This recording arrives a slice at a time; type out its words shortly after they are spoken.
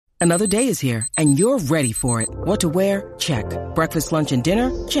Another day is here, and you're ready for it. What to wear? Check. Breakfast, lunch, and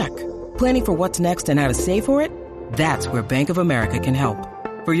dinner? Check. Planning for what's next and how to save for it? That's where Bank of America can help.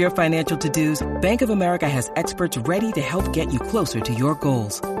 For your financial to-dos, Bank of America has experts ready to help get you closer to your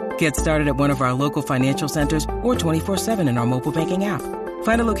goals. Get started at one of our local financial centers or 24/7 in our mobile banking app.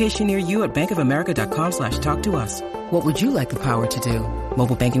 Find a location near you at bankofamerica.com/talktous. What would you like the power to do?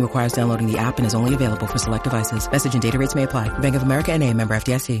 Mobile banking requires downloading the app and is only available for select devices. Message and data rates may apply. Bank of America NA, member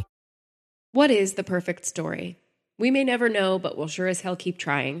FDIC. What is the perfect story? We may never know, but we'll sure as hell keep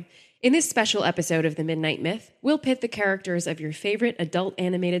trying. In this special episode of The Midnight Myth, we'll pit the characters of your favorite adult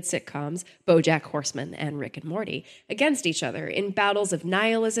animated sitcoms, BoJack Horseman and Rick and Morty, against each other in battles of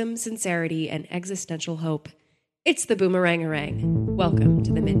nihilism, sincerity, and existential hope. It's the Boomerangerang. Welcome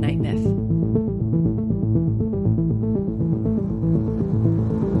to The Midnight Myth.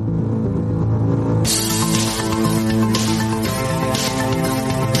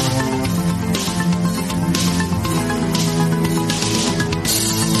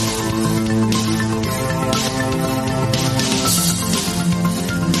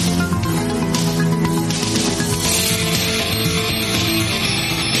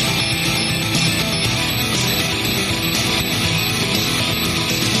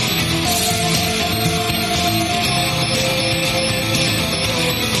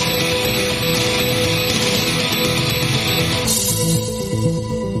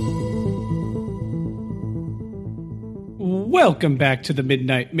 Welcome back to The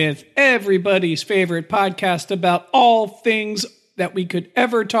Midnight Myth, everybody's favorite podcast about all things that we could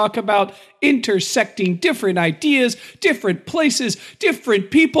ever talk about, intersecting different ideas, different places, different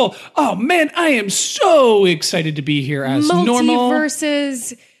people. Oh man, I am so excited to be here as normal.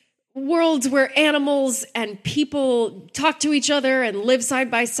 Multiverses, worlds where animals and people talk to each other and live side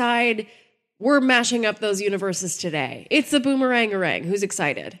by side. We're mashing up those universes today. It's the Boomerangerang. Who's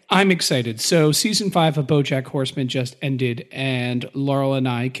excited? I'm excited. So season 5 of BoJack Horseman just ended, and Laurel and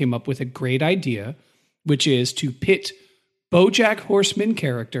I came up with a great idea, which is to pit BoJack Horseman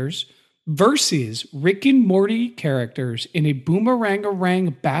characters versus Rick and Morty characters in a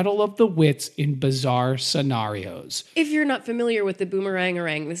Boomerangerang battle of the wits in bizarre scenarios. If you're not familiar with the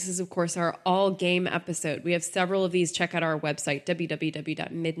Boomerangerang, this is, of course, our all-game episode. We have several of these. Check out our website,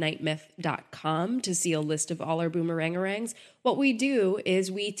 www.midnightmyth.com, to see a list of all our Boomerangerangs. What we do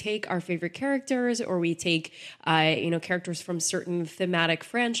is we take our favorite characters, or we take characters from certain thematic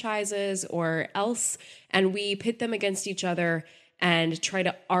franchises or else, and we pit them against each other and try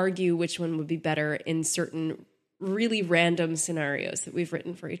to argue which one would be better in certain really random scenarios that we've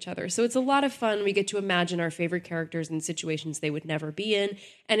written for each other. So it's a lot of fun. We get to imagine our favorite characters in situations they would never be in.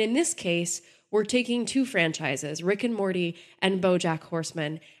 And in this case, we're taking two franchises, Rick and Morty and BoJack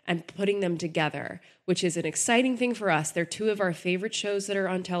Horseman, and putting them together, which is an exciting thing for us. They're two of our favorite shows that are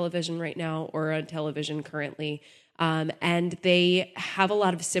on television right now, or on television currently. And they have a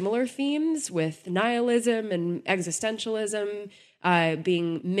lot of similar themes with nihilism and existentialism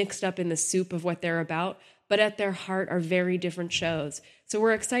being mixed up in the soup of what they're about, but at their heart are very different shows. So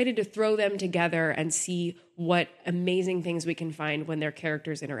we're excited to throw them together and see what amazing things we can find when their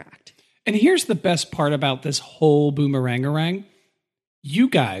characters interact. And here's the best part about this whole Boomerangerang. You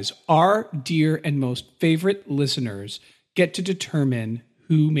guys, our dear and most favorite listeners, get to determine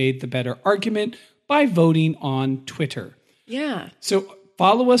who made the better argument by voting on Twitter. Yeah. So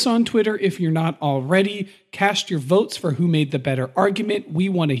follow us on Twitter if you're not already. Cast your votes for who made the better argument. We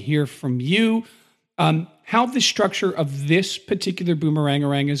want to hear from you. How the structure of this particular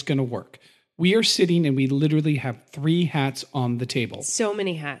Boomerangerang is going to work. We are sitting and we literally have 3 hats on the table. So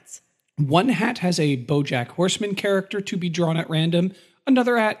many hats. One hat has a BoJack Horseman character to be drawn at random.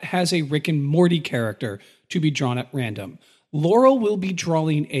 Another hat has a Rick and Morty character to be drawn at random. Laurel will be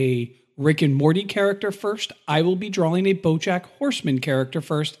drawing a Rick and Morty character first. I will be drawing a BoJack Horseman character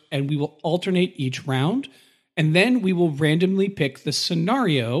first, and we will alternate each round. And then we will randomly pick the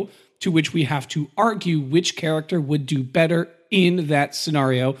scenario to which we have to argue which character would do better in that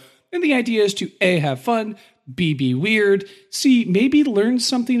scenario. And the idea is to A, have fun, B, be weird, C, maybe learn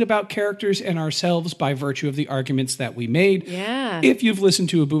something about characters and ourselves by virtue of the arguments that we made. Yeah. If you've listened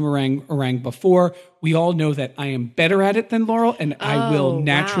to a Boomerangerang before, we all know that I am better at it than Laurel, and I will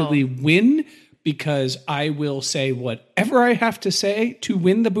naturally win because I will say whatever I have to say to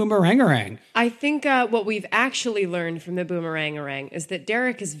win the Boomerangerang. I think what we've actually learned from the Boomerangerang is that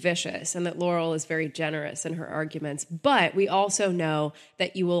Derek is vicious and that Laurel is very generous in her arguments. But we also know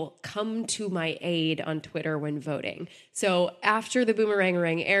that you will come to my aid on Twitter when voting. So after the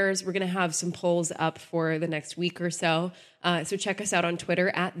Boomerangerang airs, we're going to have some polls up for the next week or so. So check us out on Twitter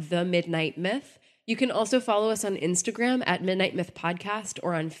at The Midnight Myth. You can also follow us on Instagram at Midnight Myth Podcast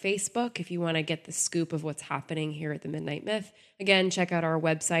or on Facebook if you want to get the scoop of what's happening here at the Midnight Myth. Again, check out our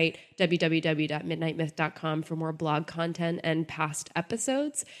website, www.midnightmyth.com, for more blog content and past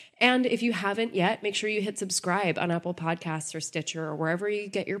episodes. And if you haven't yet, make sure you hit subscribe on Apple Podcasts or Stitcher or wherever you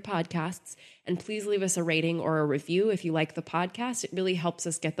get your podcasts. And please leave us a rating or a review if you like the podcast. It really helps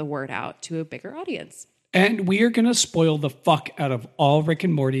us get the word out to a bigger audience. And we are going to spoil the fuck out of all Rick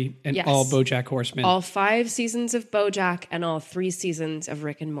and Morty and all BoJack Horseman. All 5 seasons of BoJack and all 3 seasons of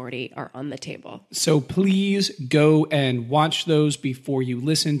Rick and Morty are on the table. So please go and watch those before you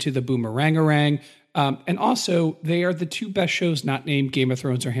listen to the Boomerangerang. And also, they are the 2 best shows not named Game of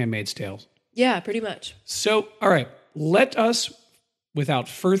Thrones or Handmaid's Tale. Yeah, pretty much. So, all right, let us, without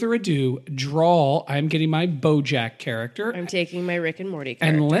further ado, draw. I'm getting my BoJack character. I'm taking my Rick and Morty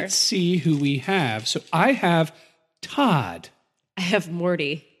character. And let's see who we have. So I have Todd. I have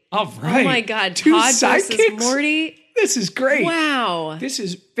Morty. All right. Oh my God, 2 Todd sidekicks? versus Morty. This is great. Wow. This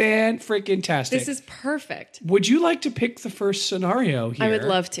is fan-freaking-tastic. This is perfect. Would you like to pick the first scenario here? I would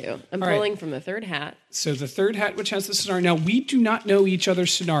love to. I'm pulling from the third hat. So the third hat, which has the scenario. Now, we do not know each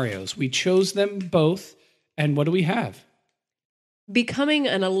other's scenarios. We chose them both. And what do we have? Becoming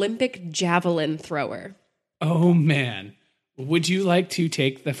an Olympic javelin thrower. Oh, man. Would you like to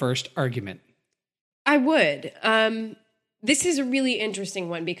take the first argument? I would. This is a really interesting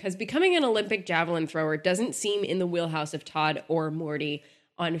one because becoming an Olympic javelin thrower doesn't seem in the wheelhouse of Todd or Morty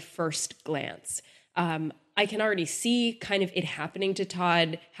on first glance. I can already see kind of it happening to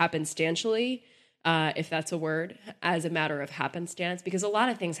Todd happenstantially, if that's a word, as a matter of happenstance, because a lot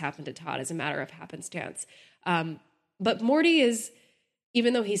of things happen to Todd as a matter of happenstance. But Morty is,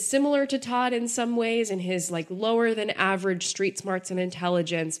 even though he's similar to Todd in some ways in his like lower than average street smarts and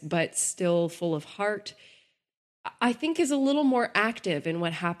intelligence, but still full of heart, I think is a little more active in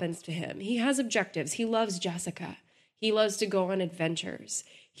what happens to him. He has objectives. He loves Jessica. He loves to go on adventures.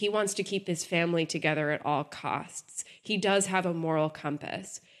 He wants to keep his family together at all costs. He does have a moral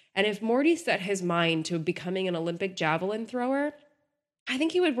compass. And if Morty set his mind to becoming an Olympic javelin thrower, I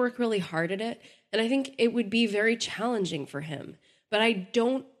think he would work really hard at it. And I think it would be very challenging for him. But I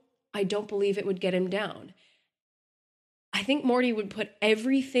don't believe it would get him down. I think Morty would put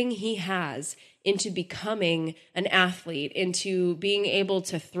everything he has into becoming an athlete, into being able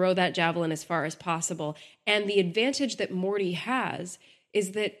to throw that javelin as far as possible. And the advantage that Morty has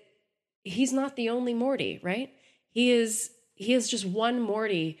is that he's not the only Morty, right? He is just one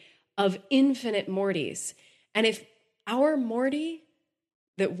Morty of infinite Mortys. And if our Morty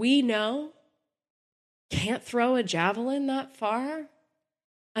that we know can't throw a javelin that far,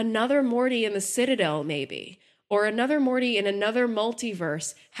 another Morty in the Citadel maybe, or another Morty in another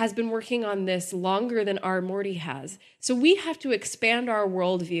multiverse has been working on this longer than our Morty has. So we have to expand our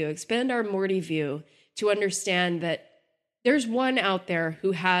worldview, expand our Morty view to understand that there's one out there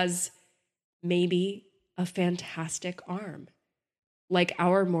who has maybe a fantastic arm, like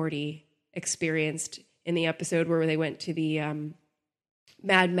our Morty experienced in the episode where they went to the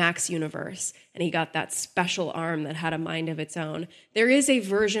Mad Max universe, and he got that special arm that had a mind of its own. There is a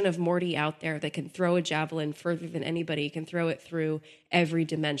version of Morty out there that can throw a javelin further than anybody, can throw it through every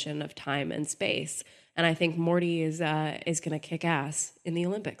dimension of time and space. And I think Morty is going to kick ass in the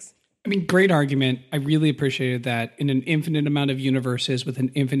Olympics. I mean, great argument. I really appreciated that. In an infinite amount of universes with an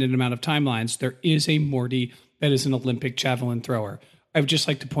infinite amount of timelines, there is a Morty that is an Olympic javelin thrower. I would just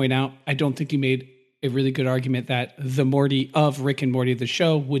like to point out, I don't think you made a really good argument that the Morty of Rick and Morty, the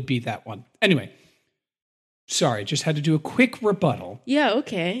show, would be that one. Anyway, sorry, just had to do a quick rebuttal. Yeah,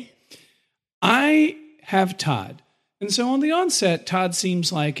 okay. I have Todd. And so on the onset, Todd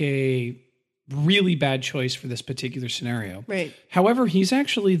seems like a really bad choice for this particular scenario. Right. However, he's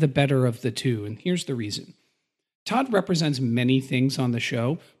actually the better of the two, and here's the reason. Todd represents many things on the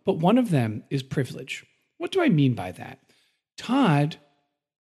show, but one of them is privilege. What do I mean by that? Todd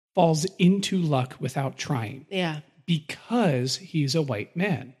falls into luck without trying. Yeah. Because he's a white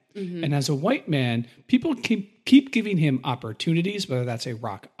man. Mm-hmm. And as a white man, people keep giving him opportunities, whether that's a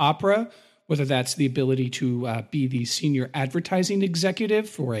rock opera, whether that's the ability to be the senior advertising executive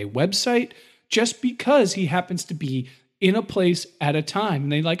for a website, just because he happens to be in a place at a time.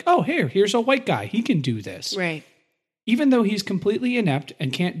 And they're like, oh, here's a white guy. He can do this. Right. Even though he's completely inept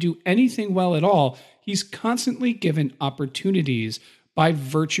and can't do anything well at all, he's constantly given opportunities by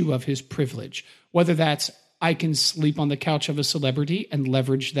virtue of his privilege. Whether that's, I can sleep on the couch of a celebrity and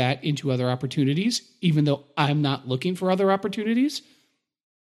leverage that into other opportunities, even though I'm not looking for other opportunities.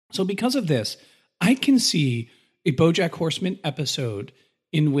 So because of this, I can see a BoJack Horseman episode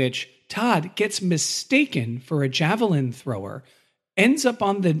in which Todd gets mistaken for a javelin thrower, ends up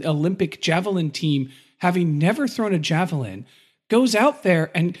on the Olympic javelin team, having never thrown a javelin, goes out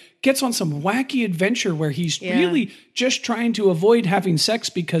there and gets on some wacky adventure where he's really just trying to avoid having sex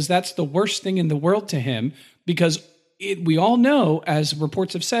because that's the worst thing in the world to him. Because we all know, as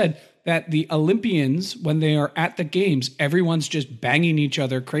reports have said, that the Olympians, when they are at the games, everyone's just banging each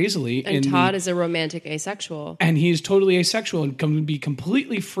other crazily. And Todd is a romantic asexual. And he is totally asexual and going to be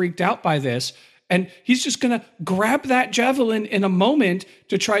completely freaked out by this. And he's just going to grab that javelin in a moment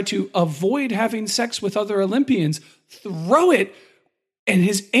to try to avoid having sex with other Olympians, throw it, and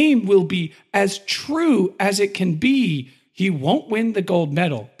his aim will be as true as it can be. He won't win the gold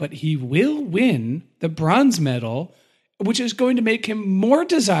medal, but he will win the bronze medal, which is going to make him more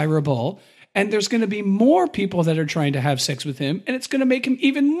desirable. And there's going to be more people that are trying to have sex with him. And it's going to make him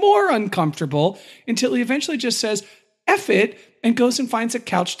even more uncomfortable until he eventually just says, F it, and goes and finds a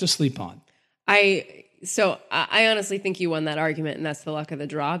couch to sleep on. I honestly think you won that argument, and that's the luck of the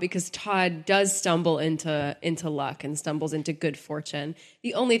draw, because Todd does stumble into luck and stumbles into good fortune.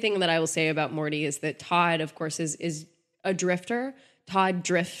 The only thing that I will say about Morty is that Todd, of course, is a drifter. Todd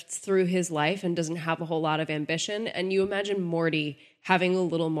drifts through his life and doesn't have a whole lot of ambition. And you imagine Morty having a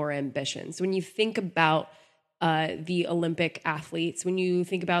little more ambition. So when you think about the Olympic athletes, when you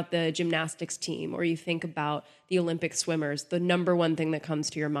think about the gymnastics team, or you think about the Olympic swimmers, the number one thing that comes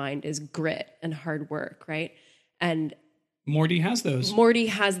to your mind is grit and hard work, right? And Morty has those. Morty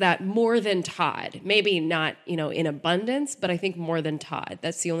has that more than Todd. Maybe not, in abundance, but I think more than Todd.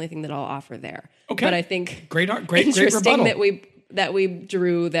 That's the only thing that I'll offer there. Okay. But I think great interesting rebuttal. that we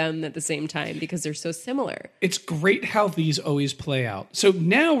drew them at the same time because they're so similar. It's great how these always play out. So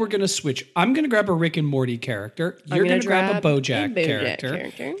now we're going to switch. I'm going to grab a Rick and Morty character. You're going to grab a BoJack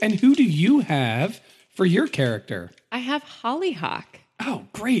character. And who do you have for your character? I have Hollyhock. Oh,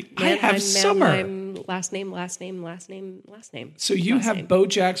 great. I have Summer. Last name. So you have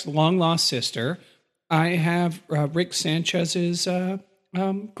BoJack's long-lost sister. I have Rick Sanchez's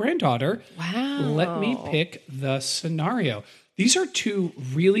granddaughter. Wow. Let me pick the scenario. These are two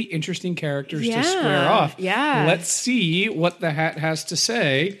really interesting characters to square off. Yeah. Let's see what the hat has to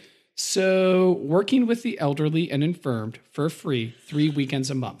say. So, working with the elderly and infirmed for free 3 weekends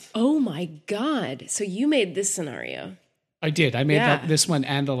a month. Oh my God. So you made this scenario. I did. I made this one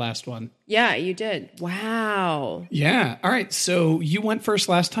and the last one. Yeah, you did. Wow. Yeah. All right. So you went first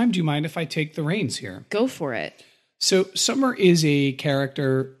last time. Do you mind if I take the reins here? Go for it. So Summer is a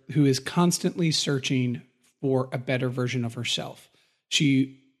character who is constantly searching for a better version of herself.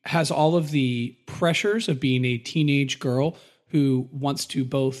 She has all of the pressures of being a teenage girl who wants to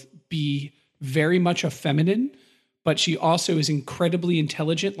both be very much a feminine, but she also is incredibly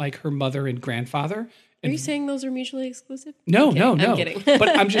intelligent like her mother and grandfather. Are you saying those are mutually exclusive? No. I'm kidding. But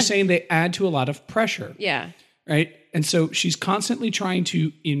I'm just saying they add to a lot of pressure. Yeah. Right? And so she's constantly trying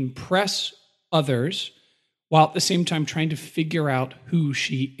to impress others while at the same time trying to figure out who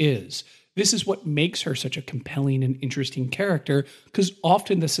she is. This is what makes her such a compelling and interesting character, because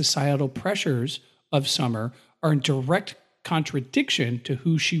often the societal pressures of Summer are in direct contradiction to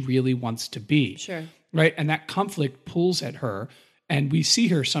who she really wants to be. Sure. Right? And that conflict pulls at her. And we see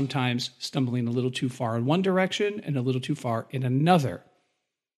her sometimes stumbling a little too far in one direction and a little too far in another.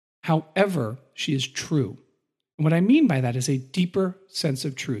 However, she is true. And what I mean by that is a deeper sense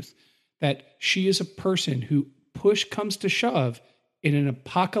of truth, that she is a person who, push comes to shove, in an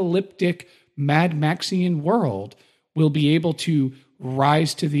apocalyptic Mad Maxian world, will be able to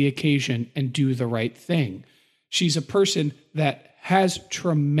rise to the occasion and do the right thing. She's a person that has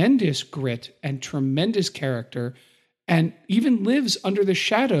tremendous grit and tremendous character, and even lives under the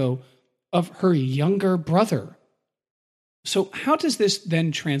shadow of her younger brother. So how does this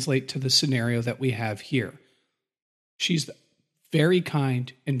then translate to the scenario that we have here? She's very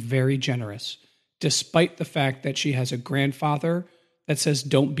kind and very generous, despite the fact that she has a grandfather that says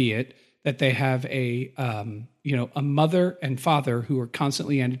don't be it, that they have a mother and father who are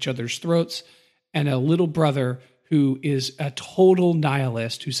constantly at each other's throats, and a little brother who is a total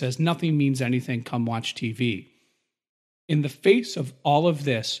nihilist who says nothing means anything, come watch TV. In the face of all of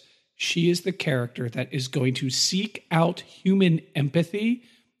this, she is the character that is going to seek out human empathy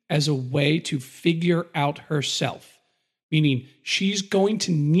as a way to figure out herself. Meaning she's going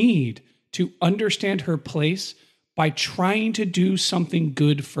to need to understand her place by trying to do something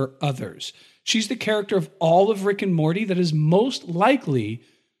good for others. She's the character of all of Rick and Morty that is most likely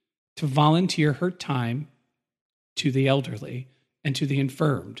to volunteer her time to the elderly and to the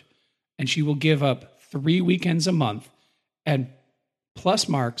infirmed. And she will give up 3 weekends a month and plus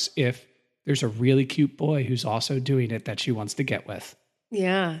marks if there's a really cute boy who's also doing it that she wants to get with.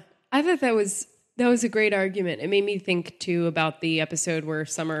 Yeah. I thought that was That was a great argument. It made me think, too, about the episode where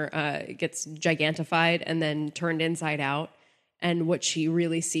Summer gets gigantified and then turned inside out. And what she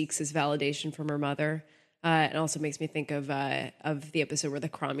really seeks is validation from her mother. It also makes me think of the episode where the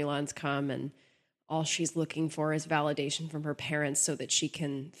Cromulons come and all she's looking for is validation from her parents so that she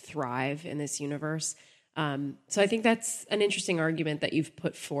can thrive in this universe. So I think that's an interesting argument that you've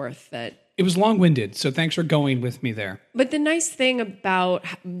put forth. That it was long-winded, so thanks for going with me there. But the nice thing about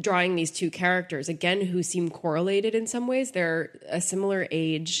drawing these two characters, again, who seem correlated in some ways, they're a similar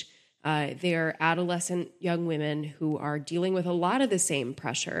age. They're adolescent young women who are dealing with a lot of the same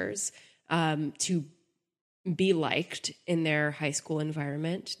pressures to be liked in their high school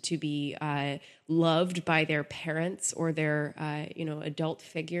environment, to be loved by their parents or their adult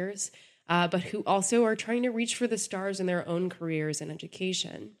figures, but who also are trying to reach for the stars in their own careers and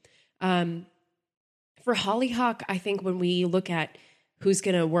education. For Hollyhock, I think when we look at who's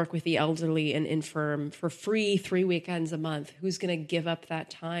going to work with the elderly and infirm for free 3 weekends a month, who's going to give up that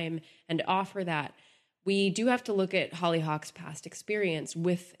time and offer that, we do have to look at Hollyhock's past experience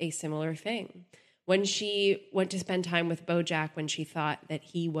with a similar thing. When she went to spend time with Bojack, when she thought that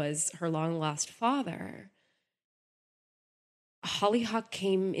he was her long-lost father, Hollyhock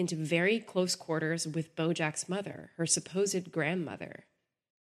came into very close quarters with Bojack's mother, her supposed grandmother.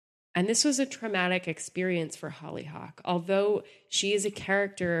 And this was a traumatic experience for Hollyhock. Although she is a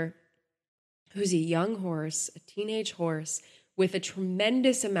character who's a young horse, a teenage horse, with a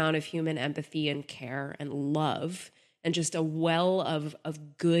tremendous amount of human empathy and care and love, and just a well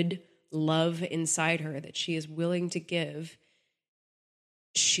of good love inside her that she is willing to give,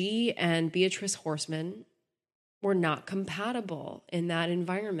 she and Beatrice Horseman were not compatible in that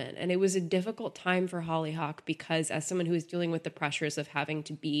environment. And it was a difficult time for Hollyhock because as someone who is dealing with the pressures of having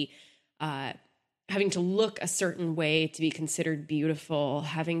to look a certain way to be considered beautiful,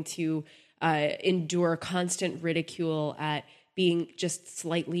 having to endure constant ridicule at being just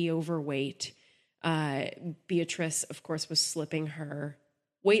slightly overweight, Beatrice, of course, was slipping her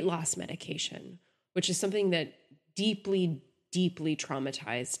weight loss medication, which is something that deeply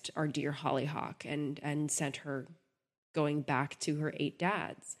traumatized our dear Hollyhock and sent her going back to her 8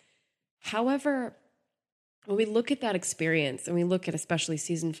 dads. However, when we look at that experience and we look at especially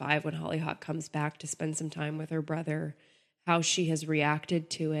season 5, when Hollyhock comes back to spend some time with her brother, how she has reacted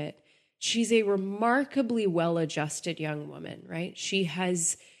to it, she's a remarkably well-adjusted young woman, right? She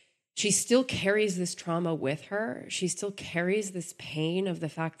still carries this trauma with her. She still carries this pain of the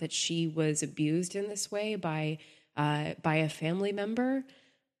fact that she was abused in this way by a family member,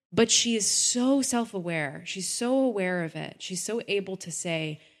 but she is so self-aware. She's so aware of it. She's so able to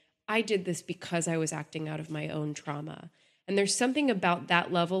say, I did this because I was acting out of my own trauma. And there's something about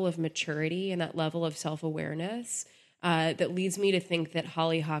that level of maturity and that level of self-awareness that leads me to think that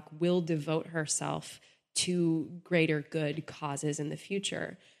Hollyhock will devote herself to greater good causes in the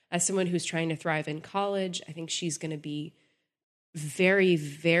future. As someone who's trying to thrive in college, I think she's going to be very,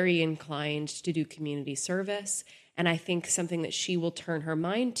 very inclined to do community service. And I think something that she will turn her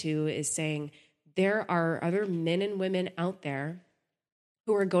mind to is saying, there are other men and women out there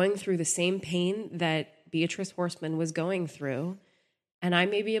who are going through the same pain that Beatrice Horseman was going through, and I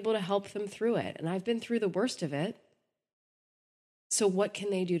may be able to help them through it. And I've been through the worst of it. So what can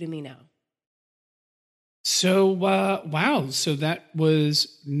they do to me now? So, wow. So that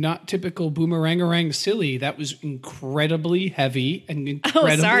was not typical Boomerangerang silly. That was incredibly heavy and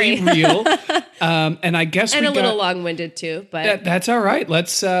incredibly real. And I guess and a little long-winded too, but that's all right.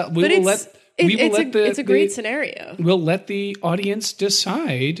 It's a great scenario. We'll let the audience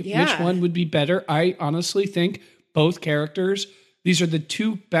decide which one would be better. I honestly think both characters, these are the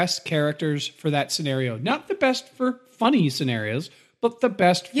two best characters for that scenario. Not the best for funny scenarios, but the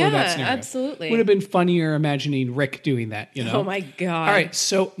best for that scenario. Absolutely. Would have been funnier imagining Rick doing that, Oh my God. All right,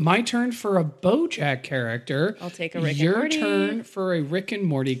 so my turn for a Bojack character. I'll take a Rick and Morty. Your turn for a Rick and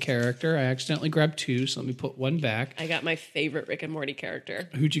Morty character. I accidentally grabbed 2, so let me put 1 back. I got my favorite Rick and Morty character.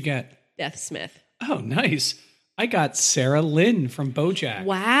 Who'd you get? Beth Smith. Oh, nice. I got Sarah Lynn from Bojack.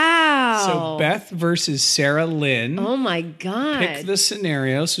 Wow. So Beth versus Sarah Lynn. Oh my God. Pick the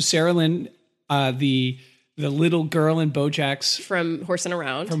scenario. So Sarah Lynn, the little girl in Bojack's from Horseman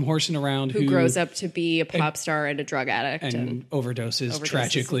Around. Who grows up to be a pop star and a drug addict. And overdoses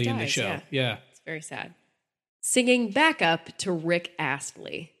tragically in the show. Yeah. It's very sad. Singing back up to Rick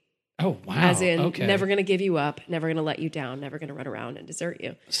Astley. Oh, wow. As in, never going to give you up, never going to let you down, never going to run around and desert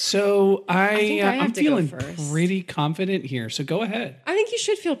you. So I'm feeling pretty confident here. So go ahead. I think you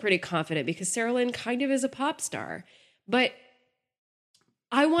should feel pretty confident because Sarah Lynn kind of is a pop star. But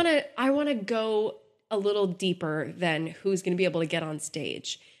I want to go a little deeper than who's going to be able to get on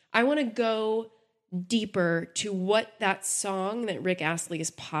stage. I want to go deeper to what that song that Rick Astley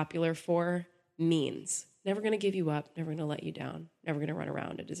is popular for means. Never going to give you up, never going to let you down, never going to run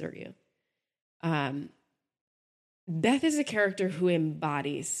around and desert you. Beth is a character who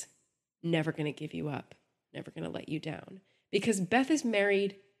embodies never going to give you up, never going to let you down. Because Beth is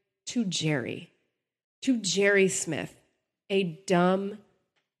married to Jerry Smith, a dumb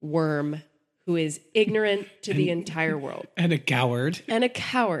worm who is ignorant to the entire world. And a coward. And a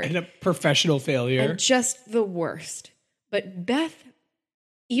coward. And a professional failure. And just the worst. But Beth,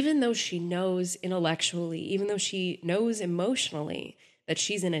 even though she knows intellectually, even though she knows emotionally that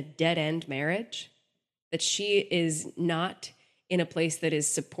she's in a dead-end marriage, that she is not in a place that is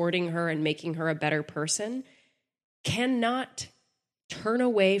supporting her and making her a better person, cannot turn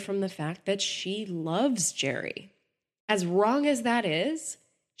away from the fact that she loves Jerry. As wrong as that is,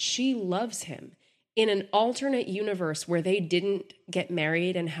 she loves him. In an alternate universe where they didn't get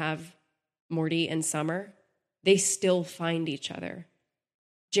married and have Morty and Summer, they still find each other.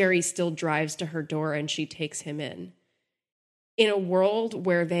 Jerry still drives to her door and she takes him in. In a world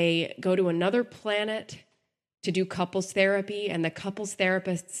where they go to another planet to do couples therapy, and the couples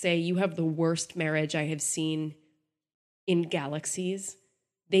therapists say, you have the worst marriage I have seen in galaxies,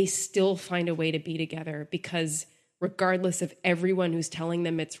 they still find a way to be together because regardless of everyone who's telling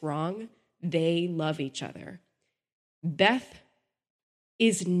them it's wrong, they love each other. Beth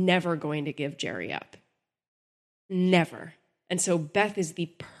is never going to give Jerry up. Never. And so Beth is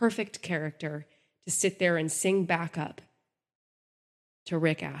the perfect character to sit there and sing back up to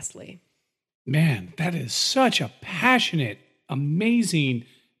Rick Astley. Man, that is such a passionate, amazing,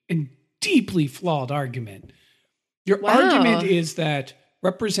 and deeply flawed argument. Your argument is that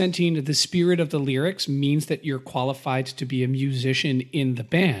representing the spirit of the lyrics means that you're qualified to be a musician in the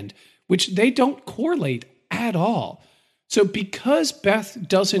band, which they don't correlate at all. So because Beth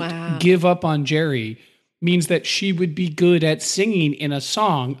doesn't give up on Jerry means that she would be good at singing in a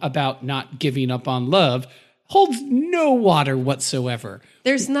song about not giving up on love holds no water whatsoever.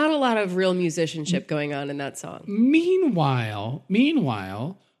 There's not a lot of real musicianship going on in that song. Meanwhile,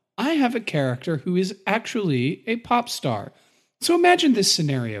 I have a character who is actually a pop star. So imagine this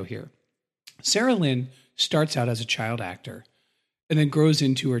scenario here. Sarah Lynn starts out as a child actor and then grows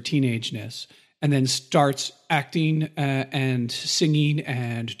into her teenageness and then starts acting and singing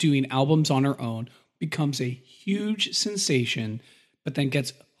and doing albums on her own, becomes a huge sensation, but then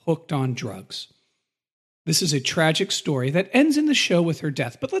gets hooked on drugs. This is a tragic story that ends in the show with her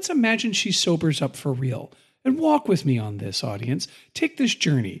death, but let's imagine she sobers up for real. And walk with me on this, audience. Take this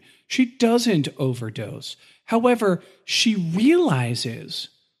journey. She doesn't overdose. However, she realizes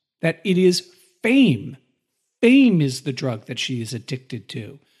that it is fame. Fame is the drug that she is addicted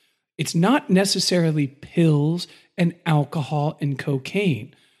to. It's not necessarily pills and alcohol and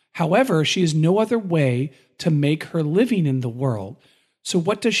cocaine. However, she has no other way to make her living in the world. So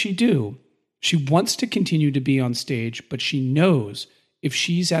what does she do? She wants to continue to be on stage, but she knows if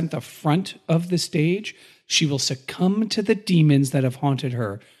she's at the front of the stage, she will succumb to the demons that have haunted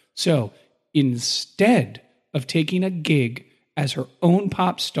her. So instead of taking a gig as her own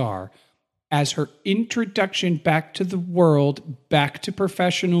pop star, as her introduction back to the world, back to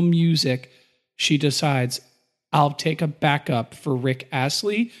professional music, she decides, I'll take a backup for Rick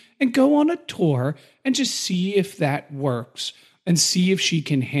Astley and go on a tour and just see if that works and see if she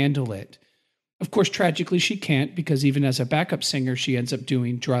can handle it. Of course, tragically, she can't because even as a backup singer, she ends up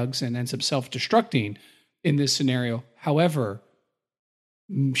doing drugs and ends up self-destructing in this scenario. However,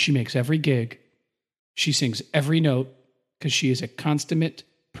 she makes every gig. She sings every note because she is a consummate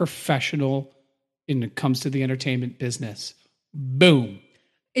professional when it comes to the entertainment business. Boom.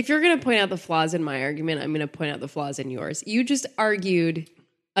 If you're going to point out the flaws in my argument, I'm going to point out the flaws in yours. You just argued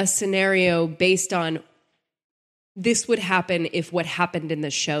a scenario based on this would happen if what happened in the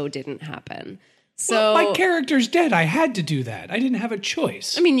show didn't happen. So my character's dead. I had to do that. I didn't have a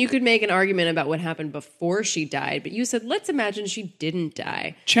choice. I mean, you could make an argument about what happened before she died, but you said, let's imagine she didn't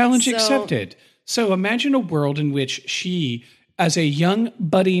die. Challenge accepted. So imagine a world in which she, as a young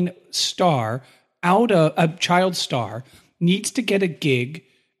budding star, a child star, needs to get a gig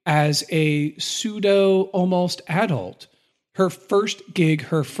as a pseudo almost adult. Her first gig,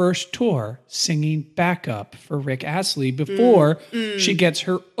 her first tour, singing backup for Rick Astley before she gets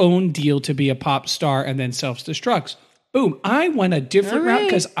her own deal to be a pop star and then self-destructs. Boom. I went a different route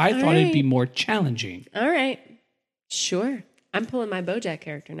because I thought it'd be more challenging. All right. Sure. I'm pulling my BoJack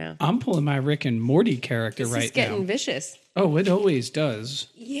character now. I'm pulling my Rick and Morty character right now. It's getting vicious. Oh, it always does.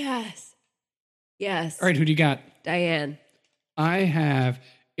 Yes. Yes. All right, who do you got? Diane. I have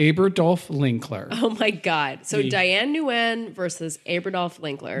Aberdolf Linkler. Oh my God. So Diane Nguyen versus Aberdolf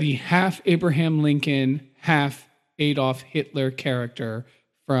Linkler. The half Abraham Lincoln, half Adolf Hitler character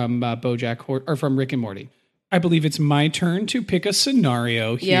from from Rick and Morty. I believe it's my turn to pick a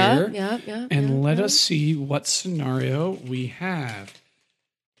scenario here. Let us see what scenario we have.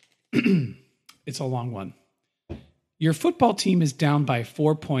 It's a long one. Your football team is down by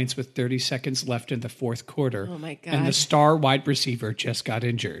 4 points with 30 seconds left in the fourth quarter. Oh my God. And the star wide receiver just got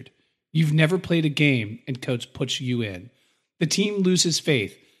injured. You've never played a game and coach puts you in. The team loses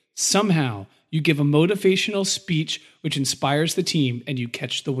faith. Somehow you give a motivational speech which inspires the team and you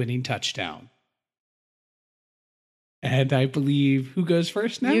catch the winning touchdown. And I believe who goes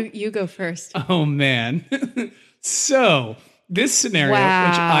first now? You go first. Oh man. So this scenario, which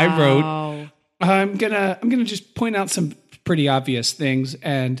I wrote, I'm gonna just point out some pretty obvious things,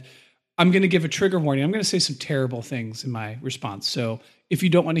 and I'm gonna give a trigger warning. I'm gonna say some terrible things in my response. So if you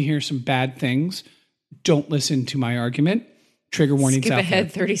don't want to hear some bad things, don't listen to my argument. Trigger warnings Skip out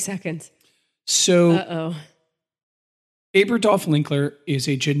ahead there. 30 seconds. So Aberdolf Linkler is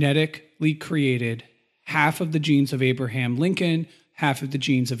a genetically created half of the genes of Abraham Lincoln, half of the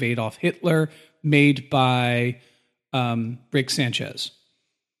genes of Adolf Hitler, made by Rick Sanchez.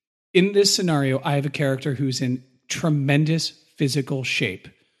 In this scenario, I have a character who's in tremendous physical shape.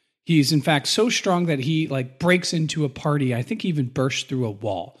 He's in fact so strong that he breaks into a party. I think he even bursts through a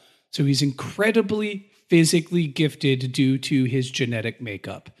wall. So he's incredibly physically gifted due to his genetic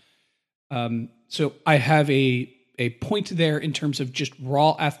makeup. So I have a point there in terms of just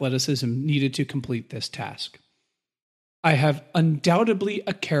raw athleticism needed to complete this task. I have undoubtedly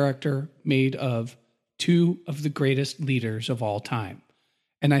a character made of two of the greatest leaders of all time.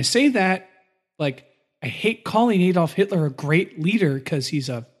 And I say that, I hate calling Adolf Hitler a great leader because he's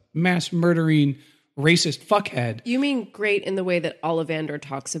a mass murdering racist fuckhead. You mean great in the way that Ollivander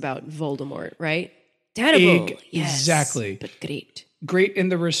talks about Voldemort, right? Terrible. Yes, exactly. But great. Great in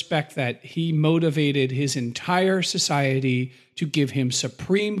the respect that he motivated his entire society to give him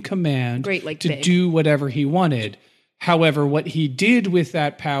supreme command to do whatever he wanted. However, what he did with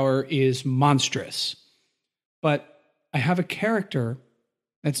that power is monstrous. But I have a character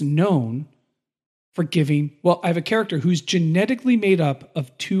that's known for I have a character who's genetically made up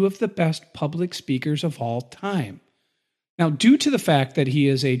of two of the best public speakers of all time. Now, due to the fact that he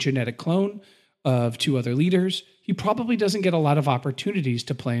is a genetic clone of two other leaders, he probably doesn't get a lot of opportunities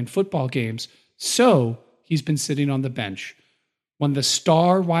to play in football games. So he's been sitting on the bench. When the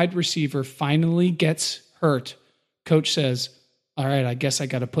star wide receiver finally gets hurt, coach says, all right, I guess I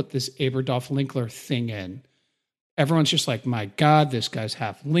got to put this Aberdolf Linkler thing in. Everyone's just like, my God, this guy's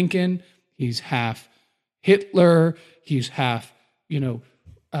half Lincoln. He's half Hitler. He's half,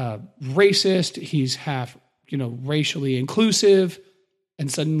 racist. He's half, racially inclusive.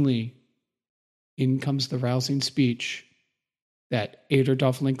 And suddenly in comes the rousing speech that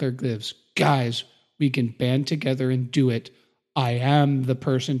Adolf Linkler gives. Guys, we can band together and do it. I am the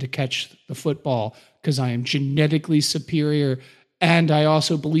person to catch the football because I am genetically superior. And I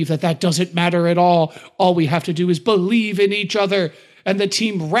also believe that doesn't matter at all. All we have to do is believe in each other. And the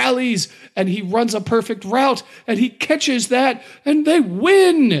team rallies and he runs a perfect route and he catches that and they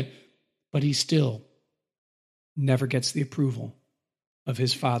win. But he still never gets the approval of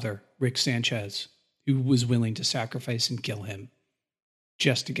his father, Rick Sanchez, who was willing to sacrifice and kill him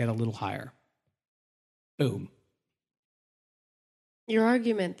just to get a little higher. Boom. Your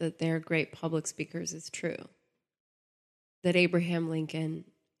argument that they're great public speakers is true. That Abraham Lincoln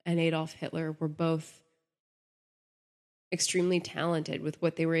and Adolf Hitler were both extremely talented with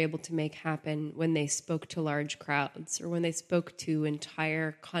what they were able to make happen when they spoke to large crowds or when they spoke to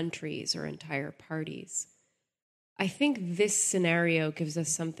entire countries or entire parties. I think this scenario gives us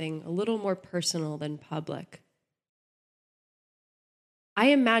something a little more personal than public. I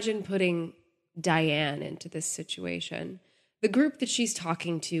imagine putting Diane into this situation. The group that she's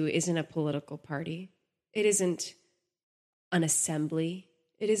talking to isn't a political party. It isn't an assembly.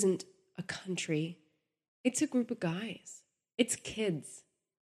 It isn't a country. It's a group of guys. It's kids.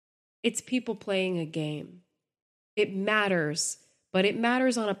 It's people playing a game. It matters, but it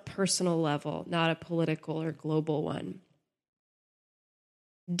matters on a personal level, not a political or global one.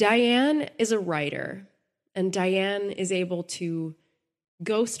 Diane is a writer, and Diane is able to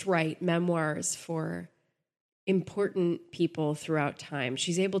ghostwrite memoirs for important people throughout time.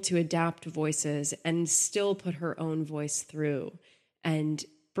 She's able to adapt voices and still put her own voice through and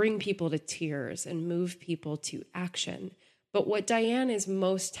bring people to tears and move people to action. But what Diane is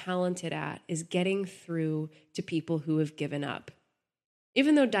most talented at is getting through to people who have given up.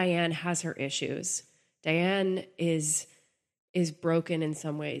 Even though Diane has her issues, Diane is is broken in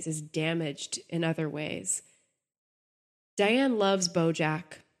some ways, is damaged in other ways. Diane loves BoJack.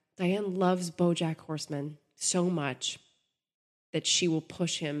 Diane loves BoJack Horseman so much that she will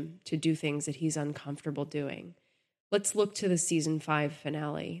push him to do things that he's uncomfortable doing. Let's look to the season 5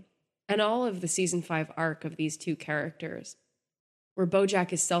 finale and all of the season 5 arc of these two characters, where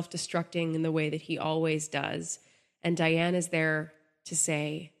BoJack is self-destructing in the way that he always does, and Diane is there to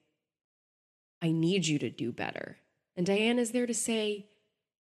say, I need you to do better. And Diane is there to say,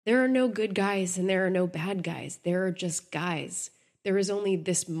 there are no good guys and there are no bad guys. There are just guys. There is only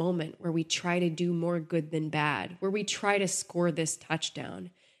this moment where we try to do more good than bad, where we try to score this touchdown.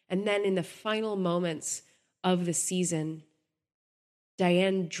 And then in the final moments of the season,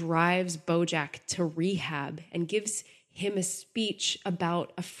 Diane drives BoJack to rehab and gives him a speech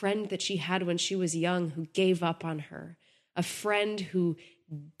about a friend that she had when she was young who gave up on her, a friend who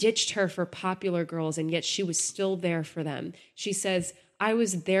ditched her for popular girls, and yet she was still there for them. She says, I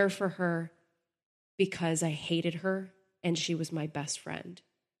was there for her because I hated her and she was my best friend.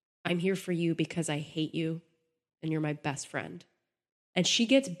 I'm here for you because I hate you and you're my best friend. And she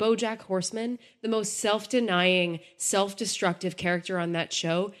gets BoJack Horseman, the most self-denying, self-destructive character on that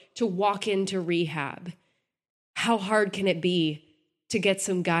show, to walk into rehab. How hard can it be to get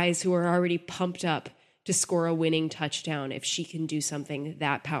some guys who are already pumped up to score a winning touchdown if she can do something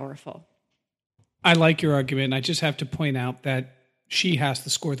that powerful? I like your argument. I just have to point out that she has to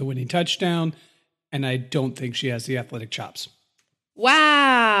score the winning touchdown, and I don't think she has the athletic chops.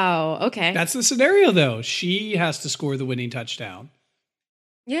 Wow. Okay. That's the scenario, though. She has to score the winning touchdown.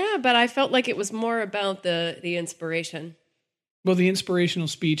 Yeah, but I felt like it was more about the inspiration. Well, the inspirational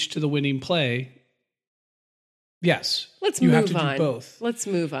speech to the winning play, yes. Let's you move have to on. do both. Let's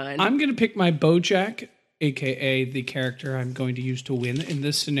move on. I'm going to pick my BoJack, a.k.a. the character I'm going to use to win in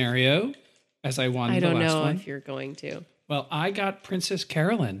this scenario, as I won the last one. I don't know if you're going to. Well, I got Princess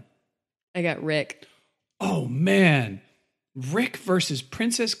Carolyn. I got Rick. Oh, man. Rick versus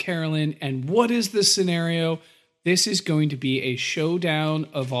Princess Carolyn. And what is the scenario? This is going to be a showdown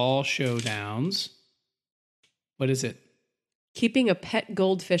of all showdowns. What is it? Keeping a pet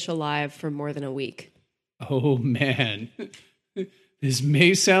goldfish alive for more than a week. Oh, man. This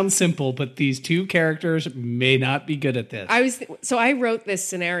may sound simple, but these two characters may not be good at this. So I wrote this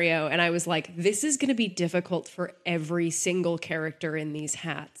scenario and I was like, this is going to be difficult for every single character in these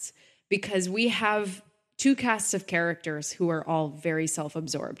hats, because we have two casts of characters who are all very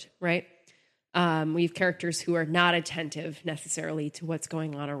self-absorbed, right? We have characters who are not attentive necessarily to what's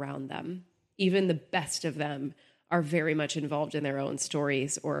going on around them. Even the best of them are very much involved in their own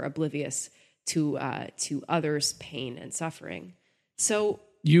stories or oblivious to others' pain and suffering. So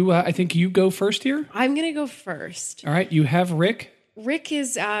I think you go first here. I'm going to go first. All right. You have Rick. Rick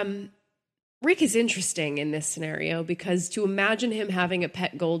is interesting in this scenario because to imagine him having a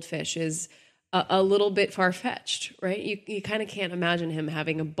pet goldfish is a little bit far-fetched, right? You kind of can't imagine him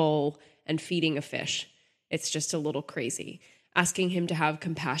having a bowl and feeding a fish. It's just a little crazy. Asking him to have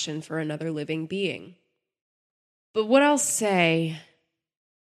compassion for another living being. But what I'll say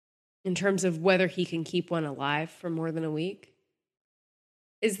in terms of whether he can keep one alive for more than a week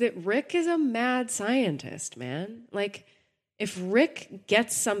is that Rick is a mad scientist, man. Like, if Rick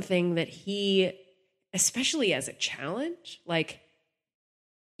gets something that he, especially as a challenge, like,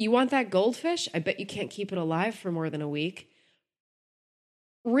 you want that goldfish? I bet you can't keep it alive for more than a week.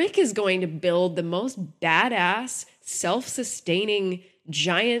 Rick is going to build the most badass, self-sustaining,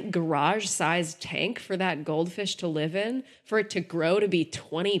 giant garage-sized tank for that goldfish to live in, for it to grow to be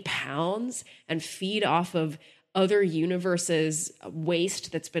 20 pounds and feed off of other universes'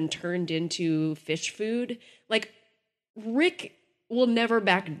 waste that's been turned into fish food. Like, Rick will never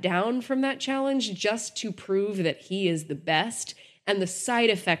back down from that challenge just to prove that he is the best. And the side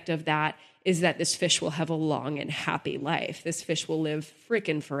effect of that is that this fish will have a long and happy life. This fish will live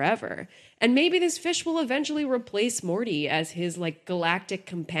frickin' forever. And maybe this fish will eventually replace Morty as his, like, galactic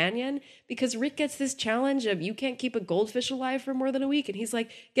companion, because Rick gets this challenge of you can't keep a goldfish alive for more than a week. And he's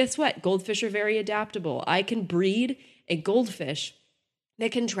like, guess what? Goldfish are very adaptable. I can breed a goldfish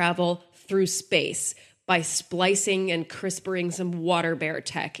that can travel through space by splicing and CRISPRing some water bear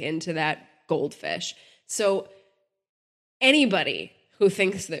tech into that goldfish. So anybody who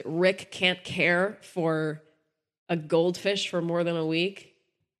thinks that Rick can't care for a goldfish for more than a week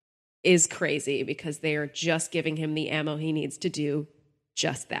is crazy, because they are just giving him the ammo he needs to do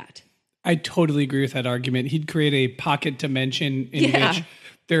just that. I totally agree with that argument. He'd create a pocket dimension in which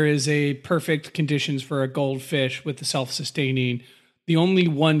there is a perfect conditions for a goldfish with the self-sustaining. The only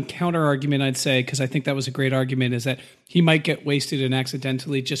one counter argument I'd say, because I think that was a great argument, is that he might get wasted and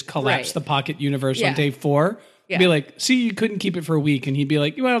accidentally just collapse the pocket universe on day 4. Yeah. Be like, see, you couldn't keep it for a week. And he'd be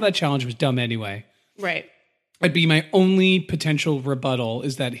like, well, that challenge was dumb anyway. Right. That'd be my only potential rebuttal,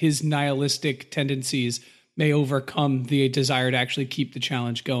 is that his nihilistic tendencies may overcome the desire to actually keep the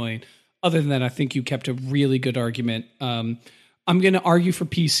challenge going. Other than that, I think you kept a really good argument. I'm going to argue for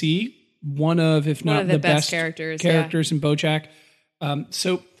PC, one of, if not the best characters in BoJack.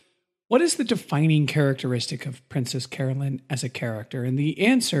 So what is the defining characteristic of Princess Carolyn as a character? And the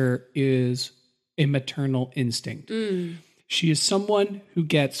answer is a maternal instinct. She is someone who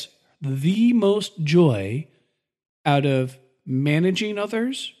gets the most joy out of managing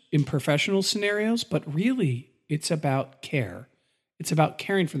others in professional scenarios, but really it's about care. It's about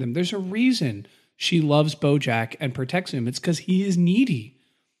caring for them. There's a reason she loves BoJack and protects him. It's because he is needy.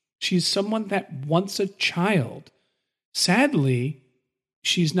 She's someone that wants a child. Sadly,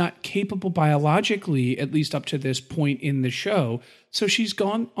 she's not capable biologically, at least up to this point in the show. So she's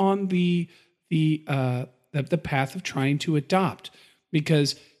gone on the path of trying to adopt,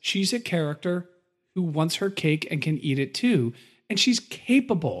 because she's a character who wants her cake and can eat it too. And she's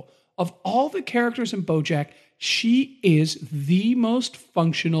capable of all the characters in BoJack. She is the most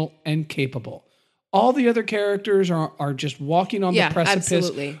functional and capable. All the other characters are just walking on the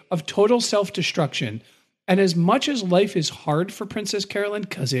precipice of total self-destruction. And as much as life is hard for Princess Carolyn,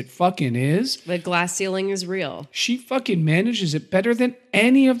 because it fucking is. The glass ceiling is real. She fucking manages it better than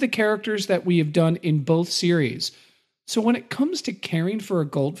any of the characters that we have done in both series. So when it comes to caring for a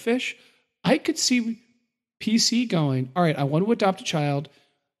goldfish, I could see PC going, all right, I want to adopt a child,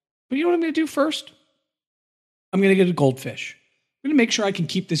 but you know what I'm going to do first? I'm going to get a goldfish. I'm going to make sure I can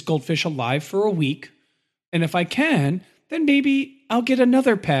keep this goldfish alive for a week. And if I can, then maybe I'll get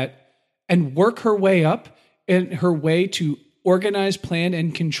another pet and work her way up in her way to organize, plan,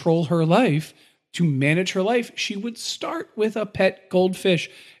 and control her life, to manage her life. She would start with a pet goldfish,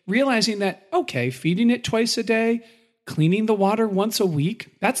 realizing that, okay, feeding it twice a day, cleaning the water once a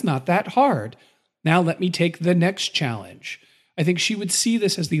week, that's not that hard. Now let me take the next challenge. I think she would see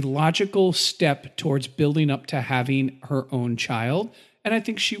this as the logical step towards building up to having her own child. And I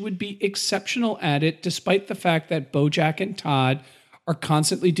think she would be exceptional at it, despite the fact that BoJack and Todd are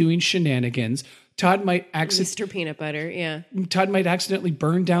constantly doing shenanigans. Todd might Mr. Peanut Butter, yeah. Todd might accidentally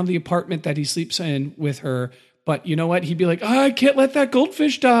burn down the apartment that he sleeps in with her. But you know what? He'd be like, oh, I can't let that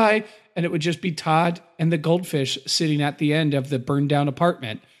goldfish die. And it would just be Todd and the goldfish sitting at the end of the burned down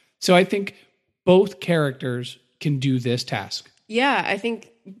apartment. So I think both characters can do this task. Yeah, I think,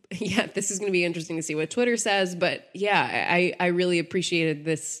 this is going to be interesting to see what Twitter says. But yeah, I really appreciated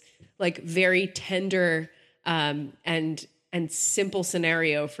this like very tender and simple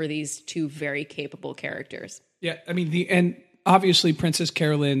scenario for these two very capable characters. Yeah, I mean, and obviously Princess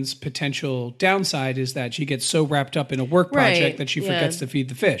Carolyn's potential downside is that she gets so wrapped up in a work project that she forgets to feed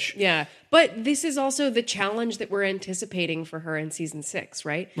the fish. Yeah, but this is also the challenge that we're anticipating for her in season 6,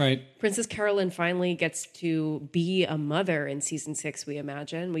 right? Right. Princess Carolyn finally gets to be a mother in season 6, we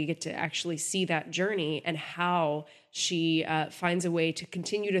imagine. We get to actually see that journey and how she finds a way to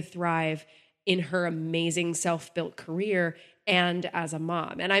continue to thrive in her amazing self-built career and as a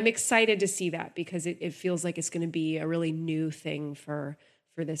mom. And I'm excited to see that because it feels like it's going to be a really new thing for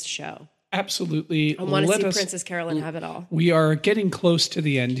this show. Absolutely. I want to see Princess Carolyn have it all. We are getting close to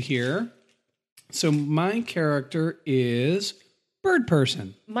the end here. So my character is Bird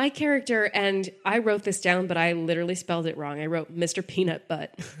Person. My character, and I wrote this down, but I literally spelled it wrong. I wrote Mr. Peanut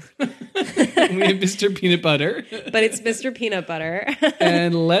Butt. We have Mr. Peanut Butter. But it's Mr. Peanut Butter.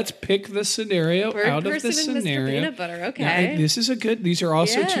 And let's pick the scenario Bird out of the Person and scenario. Mr. Peanut Butter, okay. Now, this is a good, these are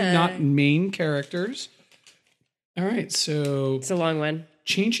also two not main characters. All right, so. It's a long one.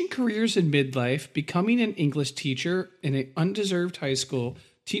 Changing careers in midlife, becoming an English teacher in an undeserved high school,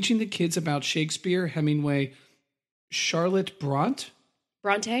 teaching the kids about Shakespeare, Hemingway, Charlotte Bronte,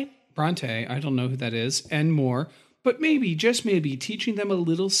 I don't know who that is, and more, but maybe, just maybe, teaching them a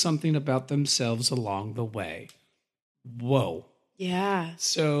little something about themselves along the way. Whoa. Yeah.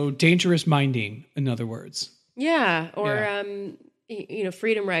 So dangerous minding, in other words. Yeah, or,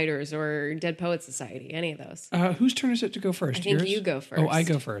 Freedom Writers or Dead Poets Society, any of those. Whose turn is it to go first? I think Yours? you go first. Oh, I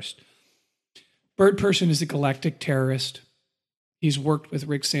go first. Bird Person is a galactic terrorist. He's worked with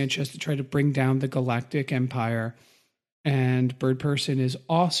Rick Sanchez to try to bring down the Galactic Empire. And Bird Person is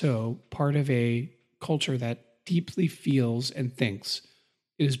also part of a culture that deeply feels and thinks.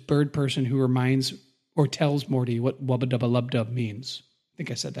 It is Bird Person who reminds or tells Morty what Wubba Dubba Lub Dub means. I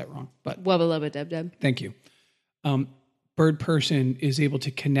think I said that wrong, but Wubba Lubba Dub Dub. Thank you. Bird Person is able to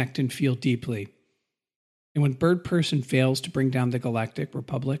connect and feel deeply. And when Bird Person fails to bring down the Galactic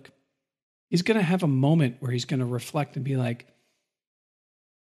Republic, he's going to have a moment where he's going to reflect and be like,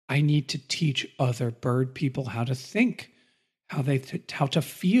 I need to teach other bird people how to think, how to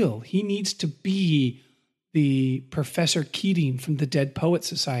feel. He needs to be the Professor Keating from the Dead Poet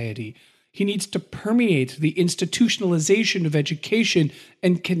Society. He needs to permeate the institutionalization of education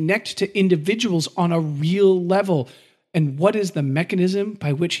and connect to individuals on a real level. And what is the mechanism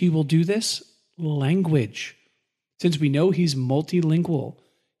by which he will do this? Language. Since we know he's multilingual,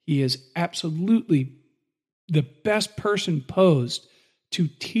 he is absolutely the best person posed to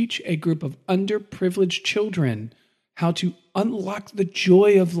teach a group of underprivileged children how to unlock the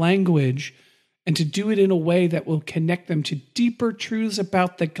joy of language and to do it in a way that will connect them to deeper truths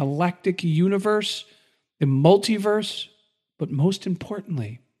about the galactic universe, the multiverse, but most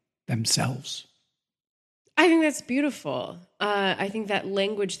importantly, themselves. I think that's beautiful. I think that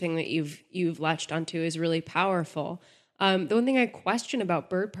language thing that you've latched onto is really powerful. The one thing I question about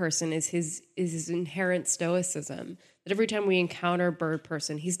Bird Person is his inherent stoicism. That every time we encounter Bird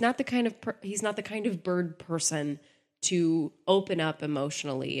Person, he's not the kind of bird person to open up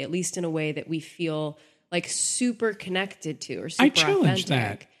emotionally, at least in a way that we feel like super connected to or super I challenge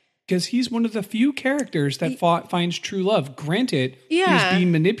authentic. that because he's one of the few characters that finds true love. Granted, Yeah. he's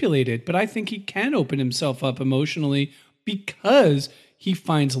being manipulated, but I think he can open himself up emotionally because he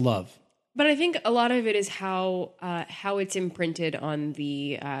finds love. But I think a lot of it is how it's imprinted on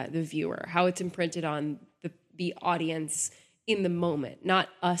the viewer, how it's imprinted on the audience in the moment, not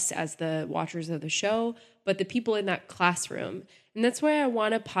us as the watchers of the show, but the people in that classroom. And that's why I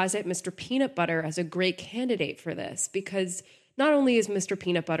want to posit Mr. Peanut Butter as a great candidate for this, because not only is Mr.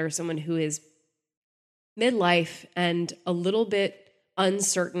 Peanut Butter someone who is midlife and a little bit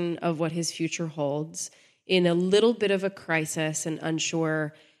uncertain of what his future holds, in a little bit of a crisis and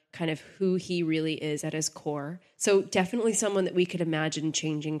unsure kind of who he really is at his core. So definitely someone that we could imagine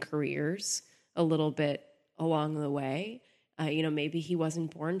changing careers a little bit along the way. Maybe he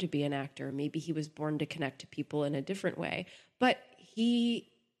wasn't born to be an actor. Maybe he was born to connect to people in a different way. But he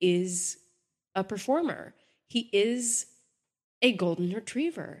is a performer. He is a golden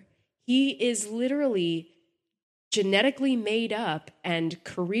retriever. He is literally genetically made up and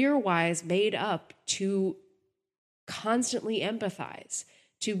career-wise made up to constantly empathize,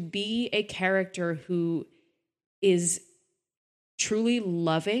 to be a character who is truly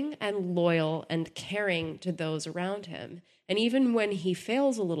loving and loyal and caring to those around him. And even when he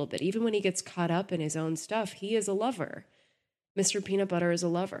fails a little bit, even when he gets caught up in his own stuff, he is a lover. Mr. Peanut Butter is a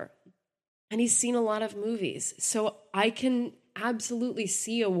lover. And he's seen a lot of movies. So I can absolutely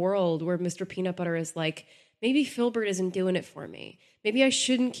see a world where Mr. Peanut Butter is like, maybe Filbert isn't doing it for me. Maybe I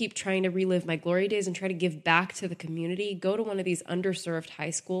shouldn't keep trying to relive my glory days and try to give back to the community, go to one of these underserved high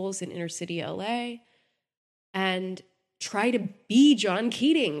schools in inner city LA and try to be John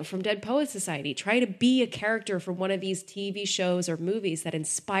Keating from Dead Poet Society. Try to be a character from one of these TV shows or movies that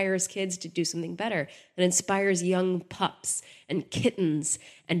inspires kids to do something better, that inspires young pups and kittens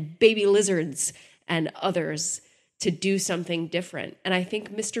and baby lizards and others to do something different. And I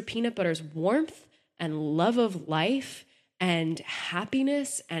think Mr. Peanut Butter's warmth and love of life and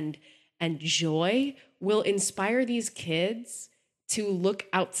happiness and joy will inspire these kids to look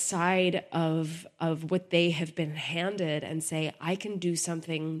outside of what they have been handed and say, I can do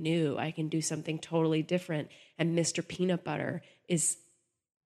something new. I can do something totally different. And Mr. Peanut Butter is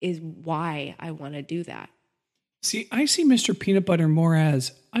why I want to do that. See, I see Mr. Peanut Butter more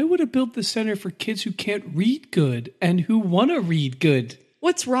as, I would have built the center for kids who can't read good and who want to read good.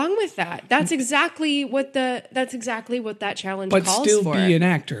 What's wrong with that? That's exactly what that challenge calls for. But still be an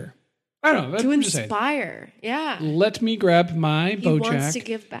actor. I don't know. To inspire. Yeah. Let me grab my wants to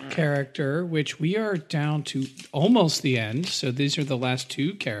give back. character, which we are down to almost the end. So these are the last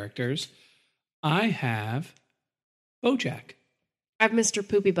two characters. I have Bojack. I have Mr.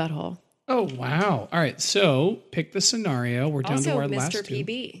 Poopy Butthole. Oh, wow. All right. So pick the scenario. We're down to our last two. Also Mr.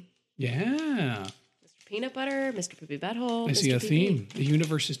 PB. Yeah. Mr. Peanut Butter, Mr. Poopy Butthole, I see Mr. a PB. theme. The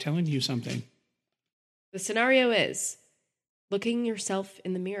universe is telling you something. The scenario is looking yourself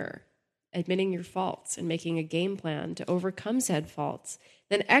in the mirror, admitting your faults and making a game plan to overcome said faults,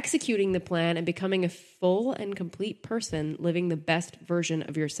 then executing the plan and becoming a full and complete person living the best version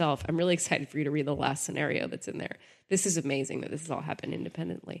of yourself. I'm really excited for you to read the last scenario that's in there. This is amazing that this has all happened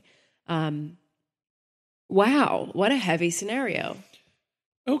independently. Wow, what a heavy scenario.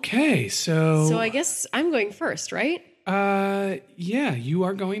 Okay, so I guess I'm going first, right? Yeah, you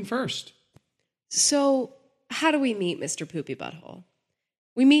are going first. So how do we meet Mr. Poopy Butthole?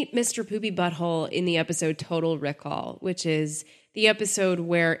 We meet Mr. Poopy Butthole in the episode Total Recall, which is the episode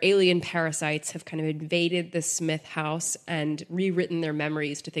where alien parasites have kind of invaded the Smith house and rewritten their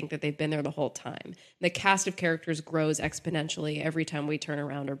memories to think that they've been there the whole time. The cast of characters grows exponentially every time we turn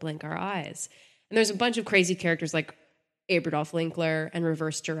around or blink our eyes. And there's a bunch of crazy characters like Aberdolf Linkler and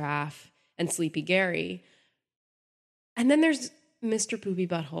Reverse Giraffe and Sleepy Gary. And then there's Mr. Poopy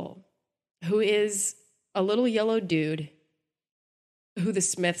Butthole, who is a little yellow dude who the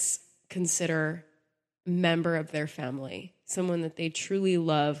Smiths consider member of their family, someone that they truly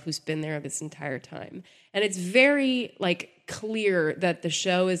love, who's been there this entire time. And it's very clear that the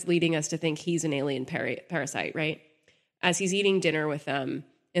show is leading us to think he's an alien parasite, right? As he's eating dinner with them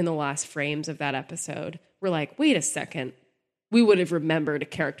in the last frames of that episode, we're like, wait a second, we would have remembered a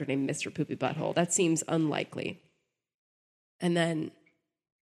character named Mr. Poopy Butthole. That seems unlikely. And then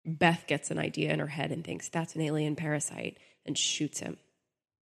Beth gets an idea in her head and thinks that's an alien parasite and shoots him.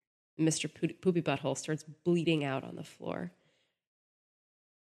 Mr. Poopy Butthole starts bleeding out on the floor.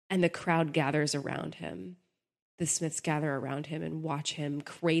 And the crowd gathers around him. The Smiths gather around him and watch him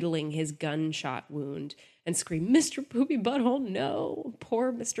cradling his gunshot wound and scream, Mr. Poopy Butthole, no,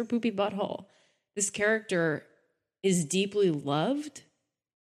 poor Mr. Poopy Butthole. This character is deeply loved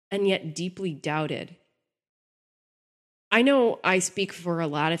and yet deeply doubted. I know I speak for a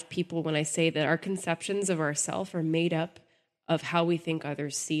lot of people when I say that our conceptions of ourselves are made up of how we think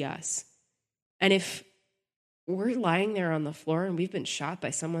others see us. And if we're lying there on the floor and we've been shot by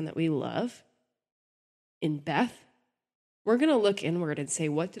someone that we love, in Beth, we're going to look inward and say,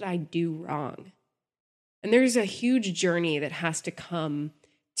 what did I do wrong? And there's a huge journey that has to come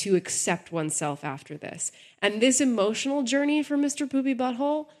to accept oneself after this. And this emotional journey for Mr. Poopy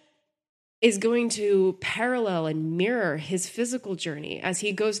Butthole is going to parallel and mirror his physical journey as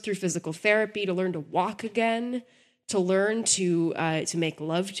he goes through physical therapy to learn to walk again, to learn to make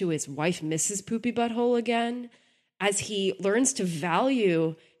love to his wife, Mrs. Poopy Butthole, again. As he learns to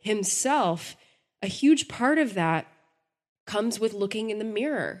value himself, a huge part of that comes with looking in the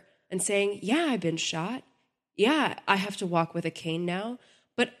mirror and saying, yeah, I've been shot. Yeah, I have to walk with a cane now,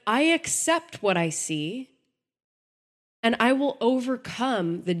 but I accept what I see. And I will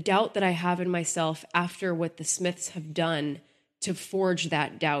overcome the doubt that I have in myself after what the Smiths have done to forge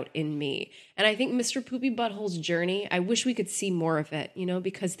that doubt in me. And I think Mr. Poopy Butthole's journey, I wish we could see more of it,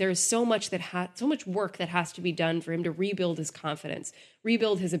 because there's so much so much work that has to be done for him to rebuild his confidence,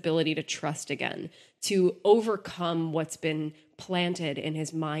 rebuild his ability to trust again, to overcome what's been planted in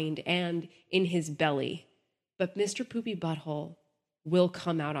his mind and in his belly. But Mr. Poopy Butthole will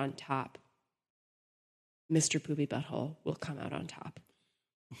come out on top. Mr. Poopy Butthole will come out on top.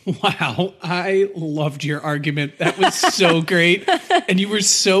 Wow, I loved your argument. That was so great. And you were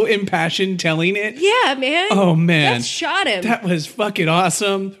so impassioned telling it. Yeah, man. Oh, man. That shot him. That was fucking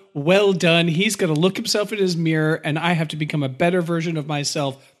awesome. Well done. He's going to look himself in his mirror, and I have to become a better version of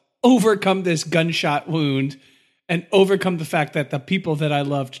myself, overcome this gunshot wound, and overcome the fact that the people that I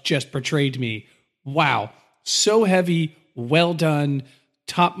loved just betrayed me. Wow. So heavy. Well done.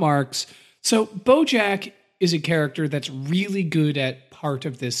 Top marks. So BoJack is a character that's really good at part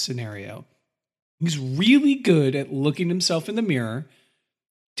of this scenario. He's really good at looking himself in the mirror,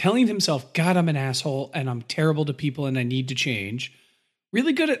 telling himself, God, I'm an asshole and I'm terrible to people and I need to change.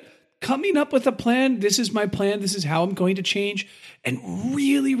 Really good at coming up with a plan. This is my plan. This is how I'm going to change. And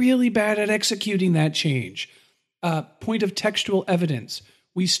really, really bad at executing that change. Point of textual evidence.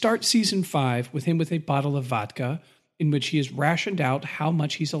 We start season 5 with him with a bottle of vodka in which he has rationed out how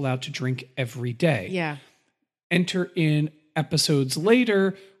much he's allowed to drink every day. Yeah. Enter in episodes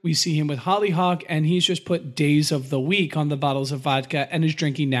later, we see him with Hollyhock, and he's just put days of the week on the bottles of vodka and is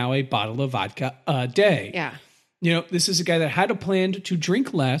drinking now a bottle of vodka a day. Yeah. This is a guy that had a plan to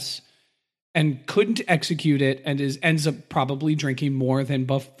drink less and couldn't execute it and ends up probably drinking more than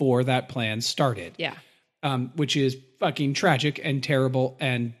before that plan started. Yeah. Which is fucking tragic and terrible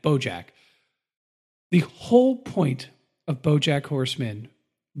and BoJack. The whole point of BoJack Horseman,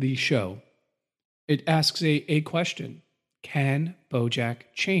 the show, it asks a question. Can BoJack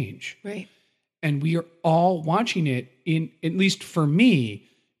change? Right. And we are all watching it, in at least for me,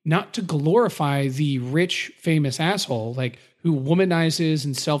 not to glorify the rich, famous asshole, who womanizes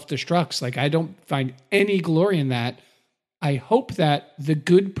and self-destructs. I don't find any glory in that. I hope that the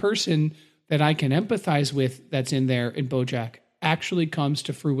good person that I can empathize with that's in there in BoJack actually comes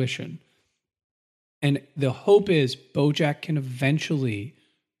to fruition. And the hope is BoJack can eventually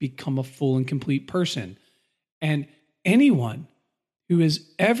become a full and complete person. And anyone who has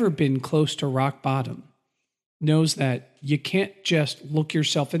ever been close to rock bottom knows that you can't just look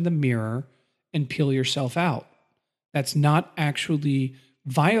yourself in the mirror and peel yourself out. That's not actually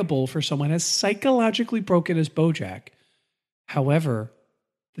viable for someone as psychologically broken as BoJack. However,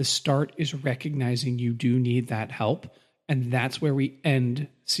 the start is recognizing you do need that help. And that's where we end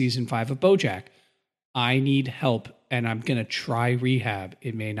season 5 of BoJack. I need help and I'm going to try rehab.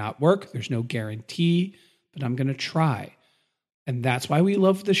 It may not work. There's no guarantee, but I'm going to try. And that's why we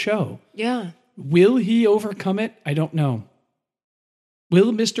love the show. Yeah. Will he overcome it? I don't know.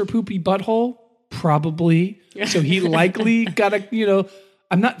 Will Mr. Poopy Butthole? Probably. So he likely got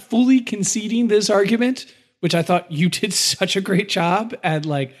I'm not fully conceding this argument, which I thought you did such a great job. And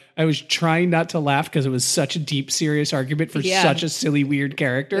I was trying not to laugh because it was such a deep, serious argument for such a silly, weird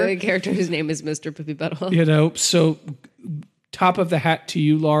character. The character whose name is Mr. Poopy Butthole. So top of the hat to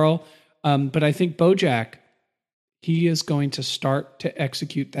you, Laurel. But I think BoJack, he is going to start to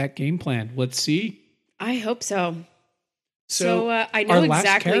execute that game plan. Let's see. I hope so. So I know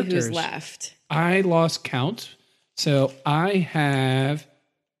exactly who's left. I lost count. So I have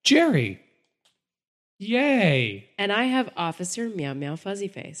Jerry. Yay. And I have Officer Meow Meow Fuzzy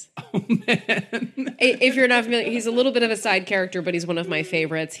Face. Oh, man. If you're not familiar, he's a little bit of a side character, but he's one of my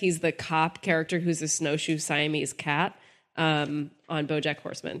favorites. He's the cop character who's a snowshoe Siamese cat on BoJack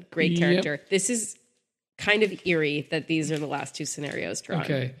Horseman. Great character. Yep. This is kind of eerie that these are the last two scenarios drawn.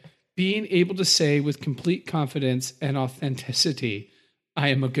 Okay. Being able to say with complete confidence and authenticity, I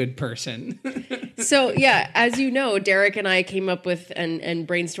am a good person. So, yeah, as you know, Derek and I came up with and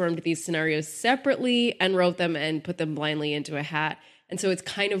brainstormed these scenarios separately and wrote them and put them blindly into a hat. And so it's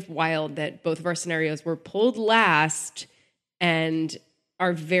kind of wild that both of our scenarios were pulled last and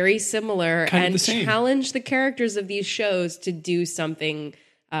are very similar and challenge the characters of these shows to do something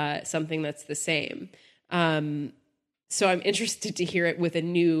that's the same. So I'm interested to hear it with a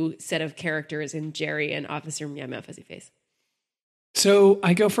new set of characters in Jerry and Officer Meow Meow Fuzzy Face. So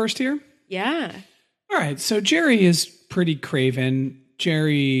I go first here? Yeah. All right. So Jerry is pretty craven.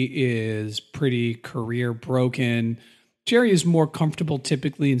 Jerry is pretty career broken. Jerry is more comfortable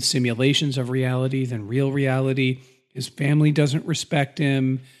typically in simulations of reality than real reality. His family doesn't respect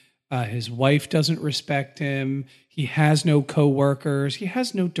him. His wife doesn't respect him. He has no coworkers. He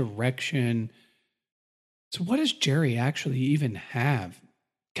has no direction. So what does Jerry actually even have?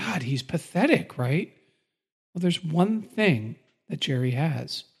 God, he's pathetic, right? Well, there's one thing that Jerry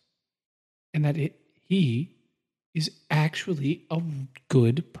has, and that he is actually a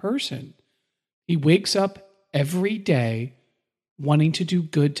good person. He wakes up every day wanting to do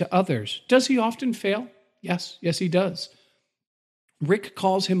good to others. Does he often fail? Yes, he does. Rick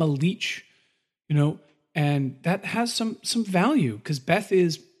calls him a leech, and that has some value because Beth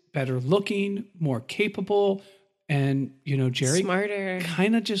is better looking, more capable, and Jerry smarter,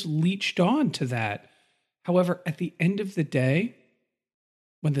 kind of just leeched on to that. However, at the end of the day,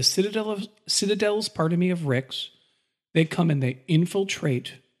 when the Citadels, of Rick's, they come and they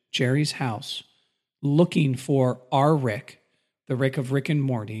infiltrate Jerry's house looking for our Rick, the Rick of Rick and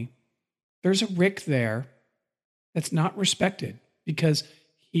Morty. There's a Rick there that's not respected because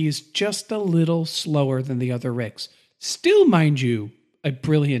he's just a little slower than the other Ricks. Still, mind you, a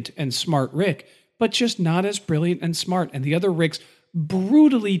brilliant and smart Rick, but just not as brilliant and smart. And the other Ricks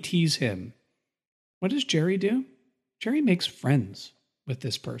brutally tease him. What does Jerry do? Jerry makes friends with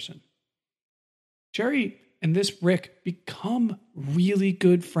this person. Jerry and this Rick become really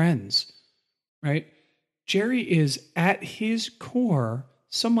good friends, right? Jerry is at his core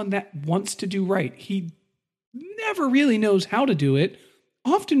someone that wants to do right. He never really knows how to do it.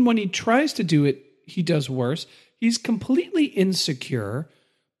 Often when he tries to do it, he does worse. He's completely insecure,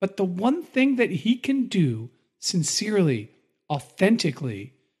 but the one thing that he can do sincerely,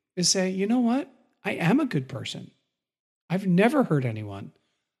 authentically, is say, you know what? I am a good person. I've never hurt anyone.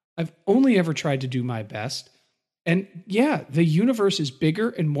 I've only ever tried to do my best. And yeah, the universe is bigger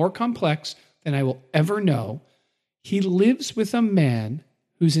and more complex than I will ever know. He lives with a man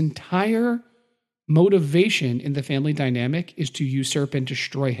whose entire motivation in the family dynamic is to usurp and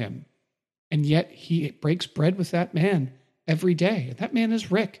destroy him. And yet he breaks bread with that man every day. And that man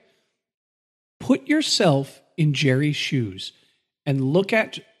is Rick. Put yourself in Jerry's shoes and look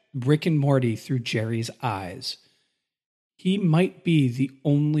at Rick and Morty through Jerry's eyes. He might be the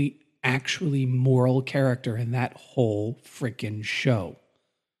only actually moral character in that whole freaking show.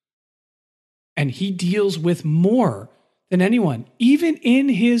 And he deals with more than anyone, even in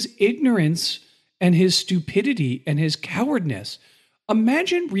his ignorance and his stupidity and his cowardness.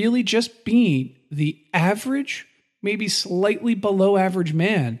 Imagine really just being the average, maybe slightly below average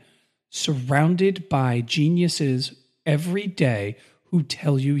man, surrounded by geniuses every day who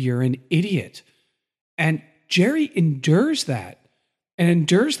tell you you're an idiot. And Jerry endures that and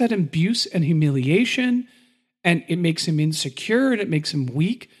endures that abuse and humiliation, and it makes him insecure and it makes him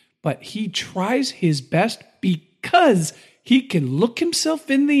weak, but he tries his best because he can look himself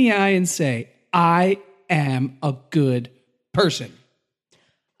in the eye and say, I am a good person.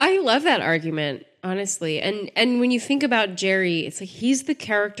 I love that argument, honestly. And when you think about Jerry, it's like he's the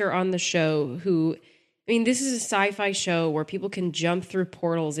character on the show who, I mean, this is a sci-fi show where people can jump through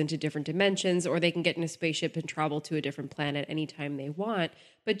portals into different dimensions, or they can get in a spaceship and travel to a different planet anytime they want.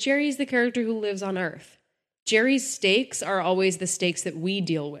 But Jerry's the character who lives on Earth. Jerry's stakes are always the stakes that we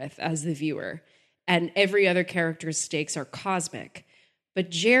deal with as the viewer, and every other character's stakes are cosmic. But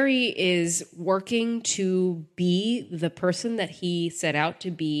Jerry is working to be the person that he set out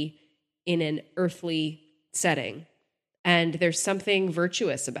to be in an earthly setting. And there's something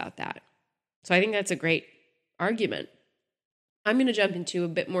virtuous about that. So I think that's a great argument. I'm going to jump into a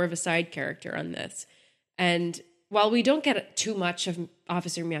bit more of a side character on this. And while we don't get too much of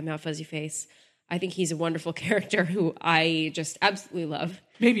Officer Meow Meow Fuzzy Face, I think he's a wonderful character who I just absolutely love.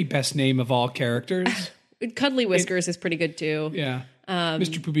 Maybe best name of all characters. Cuddly Whiskers is pretty good too. Yeah.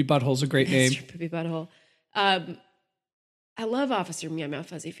 Mr. Poopy Butthole's a great name. Mr. Poopy Butthole. I love Officer Meow Meow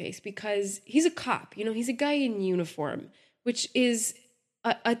Fuzzy Face because he's a cop. You know, he's a guy in uniform, which is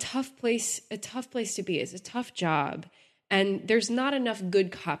a tough place to be. It's a tough job. And there's not enough good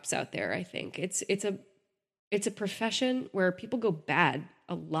cops out there, I think. It's a profession where people go bad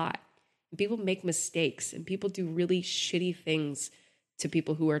a lot. And people make mistakes, and people do really shitty things to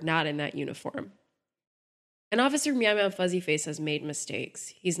people who are not in that uniform. And Officer Meow Meow Fuzzy Face has made mistakes.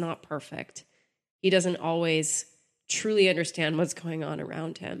 He's not perfect. He doesn't always truly understand what's going on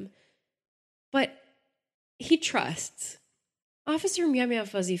around him. But he trusts. Officer Meow Meow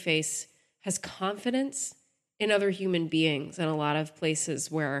Fuzzy Face has confidence in other human beings in a lot of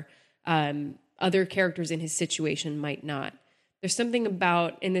places where other characters in his situation might not. There's something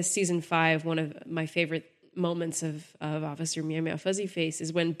about, in this season 5, one of my favorite moments of Officer Meow Meow Fuzzy Face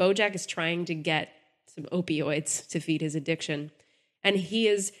is when Bojack is trying to get some opioids to feed his addiction. And he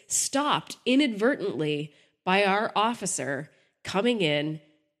is stopped inadvertently by our officer coming in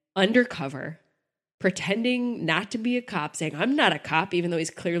undercover, pretending not to be a cop, saying, I'm not a cop, even though he's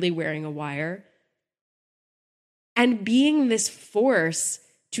clearly wearing a wire. And being this force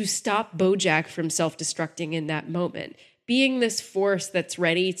to stop Bojack from self-destructing in that moment. Being this force that's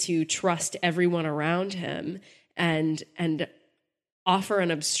ready to trust everyone around him and offer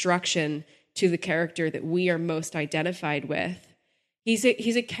an obstruction to the character that we are most identified with. He's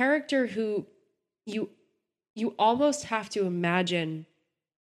a character who you almost have to imagine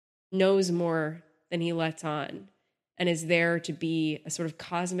knows more than he lets on and is there to be a sort of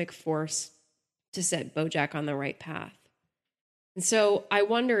cosmic force to set Bojack on the right path. And so I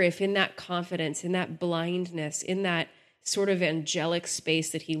wonder if in that confidence, in that blindness, in that sort of angelic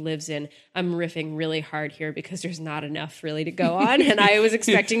space that he lives in, I'm riffing really hard here because there's not enough really to go on. And I was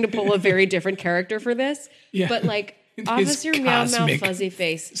expecting to pull a very different character for this. Yeah. But like Officer Meow Meow Fuzzy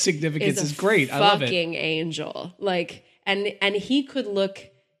Face significance is great. I love it. Fucking angel. Like, and he could look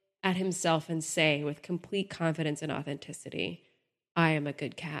at himself and say with complete confidence and authenticity, I am a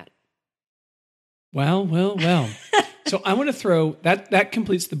good cat. Well. So I want to throw that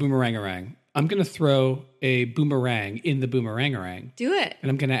completes the Boomerangerang. I'm going to throw a boomerang in the Boomerangerang. Do it. And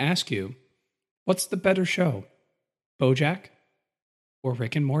I'm going to ask you, what's the better show, BoJack or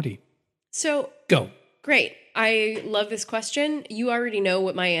Rick and Morty? So go. Great. I love this question. You already know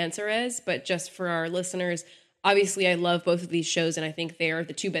what my answer is, but just for our listeners, obviously I love both of these shows, and I think they are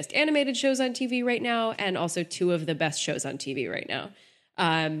the two best animated shows on TV right now, and also two of the best shows on TV right now.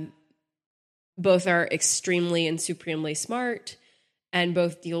 Both are extremely and supremely smart, and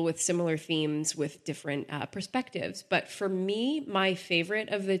both deal with similar themes with different perspectives. But for me, my favorite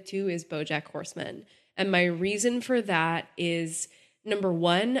of the two is BoJack Horseman. And my reason for that is, number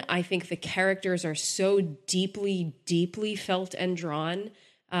one, I think the characters are so deeply, deeply felt and drawn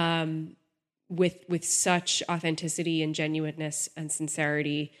with such authenticity and genuineness and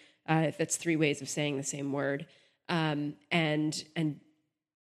sincerity. That's three ways of saying the same word. And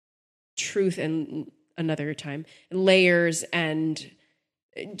truth and another time, layers, and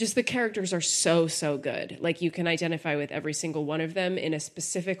just the characters are so good. Like, you can identify with every single one of them in a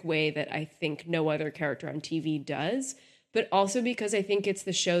specific way that I think no other character on TV does, but also because I think it's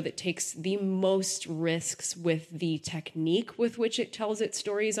the show that takes the most risks with the technique with which it tells its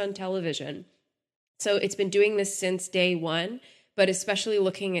stories on television. So it's been doing this since day one, but especially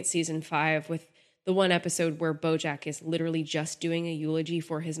looking at season 5 with the one episode where BoJack is literally just doing a eulogy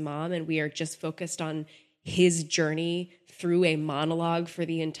for his mom, and we are just focused on his journey through a monologue for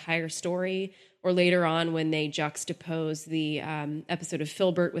the entire story. Or later on when they juxtapose the episode of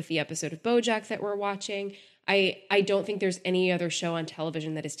Filbert with the episode of BoJack that we're watching. I don't think there's any other show on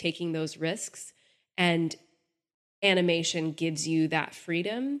television that is taking those risks and animation gives you that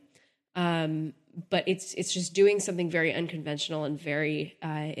freedom. But it's just doing something very unconventional and very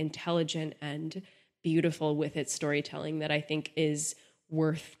intelligent and beautiful with its storytelling that I think is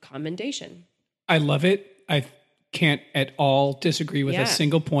worth commendation. I love it. I can't at all disagree with a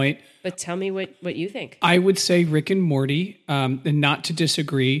single point. But tell me what you think. I would say Rick and Morty, and not to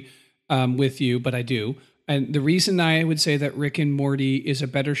disagree with you, but I do. And the reason I would say that Rick and Morty is a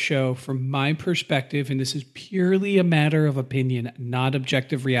better show from my perspective, and this is purely a matter of opinion, not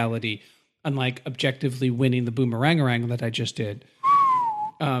objective reality, unlike objectively winning the Boomerangerang that I just did.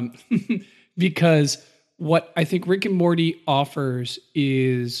 Because what I think Rick and Morty offers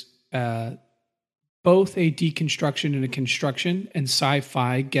is both a deconstruction and a construction, and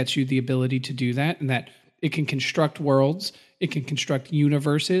sci-fi gets you the ability to do that, and that it can construct worlds, it can construct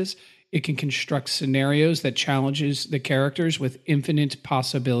universes, it can construct scenarios that challenges the characters with infinite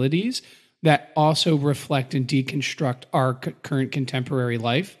possibilities that also reflect and deconstruct our current contemporary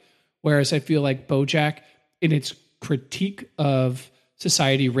life. Whereas I feel like BoJack, in its critique of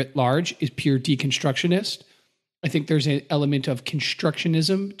society writ large, is pure deconstructionist. I think there's an element of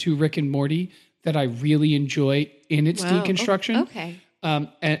constructionism to Rick and Morty that I really enjoy in its deconstruction. Okay.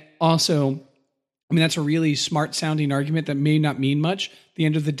 And also, I mean, that's a really smart sounding argument that may not mean much. At the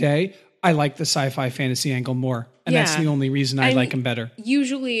end of the day, I like the sci-fi fantasy angle more. And that's the only reason I like them better.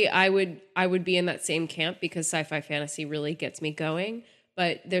 Usually I would be in that same camp because sci-fi fantasy really gets me going.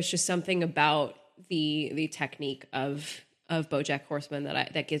 But there's just something about the technique of BoJack Horseman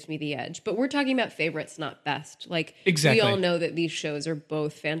that gives me the edge. But we're talking about favorites, not best. Like, exactly. We all know that these shows are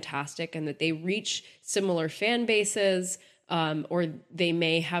both fantastic and that they reach similar fan bases, or they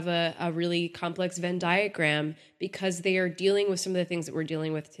may have a really complex Venn diagram because they are dealing with some of the things that we're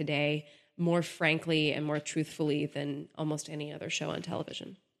dealing with today more frankly and more truthfully than almost any other show on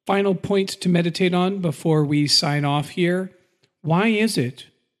television. Final point to meditate on before we sign off here. Why is it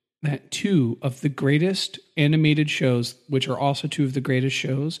that two of the greatest animated shows, which are also two of the greatest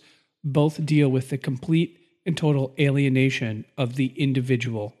shows, both deal with the complete and total alienation of the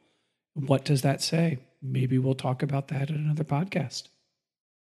individual? What does that say? Maybe we'll talk about that in another podcast.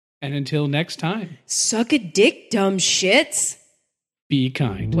 And until next time. Suck a dick, dumb shits. Be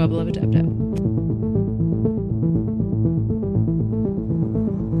kind. Wubba-lubba-dub-dub.